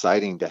just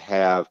exciting to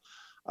have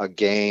a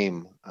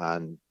game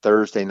on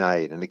Thursday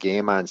night and a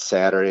game on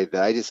Saturday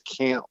that I just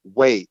can't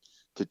wait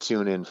to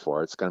tune in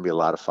for. It's going to be a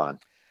lot of fun.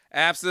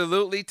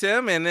 Absolutely,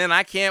 Tim. And then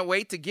I can't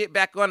wait to get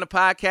back on the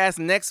podcast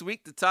next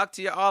week to talk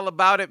to you all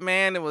about it,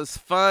 man. It was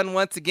fun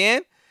once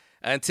again.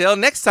 Until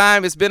next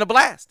time, it's been a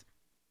blast.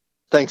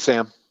 Thanks,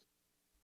 Sam.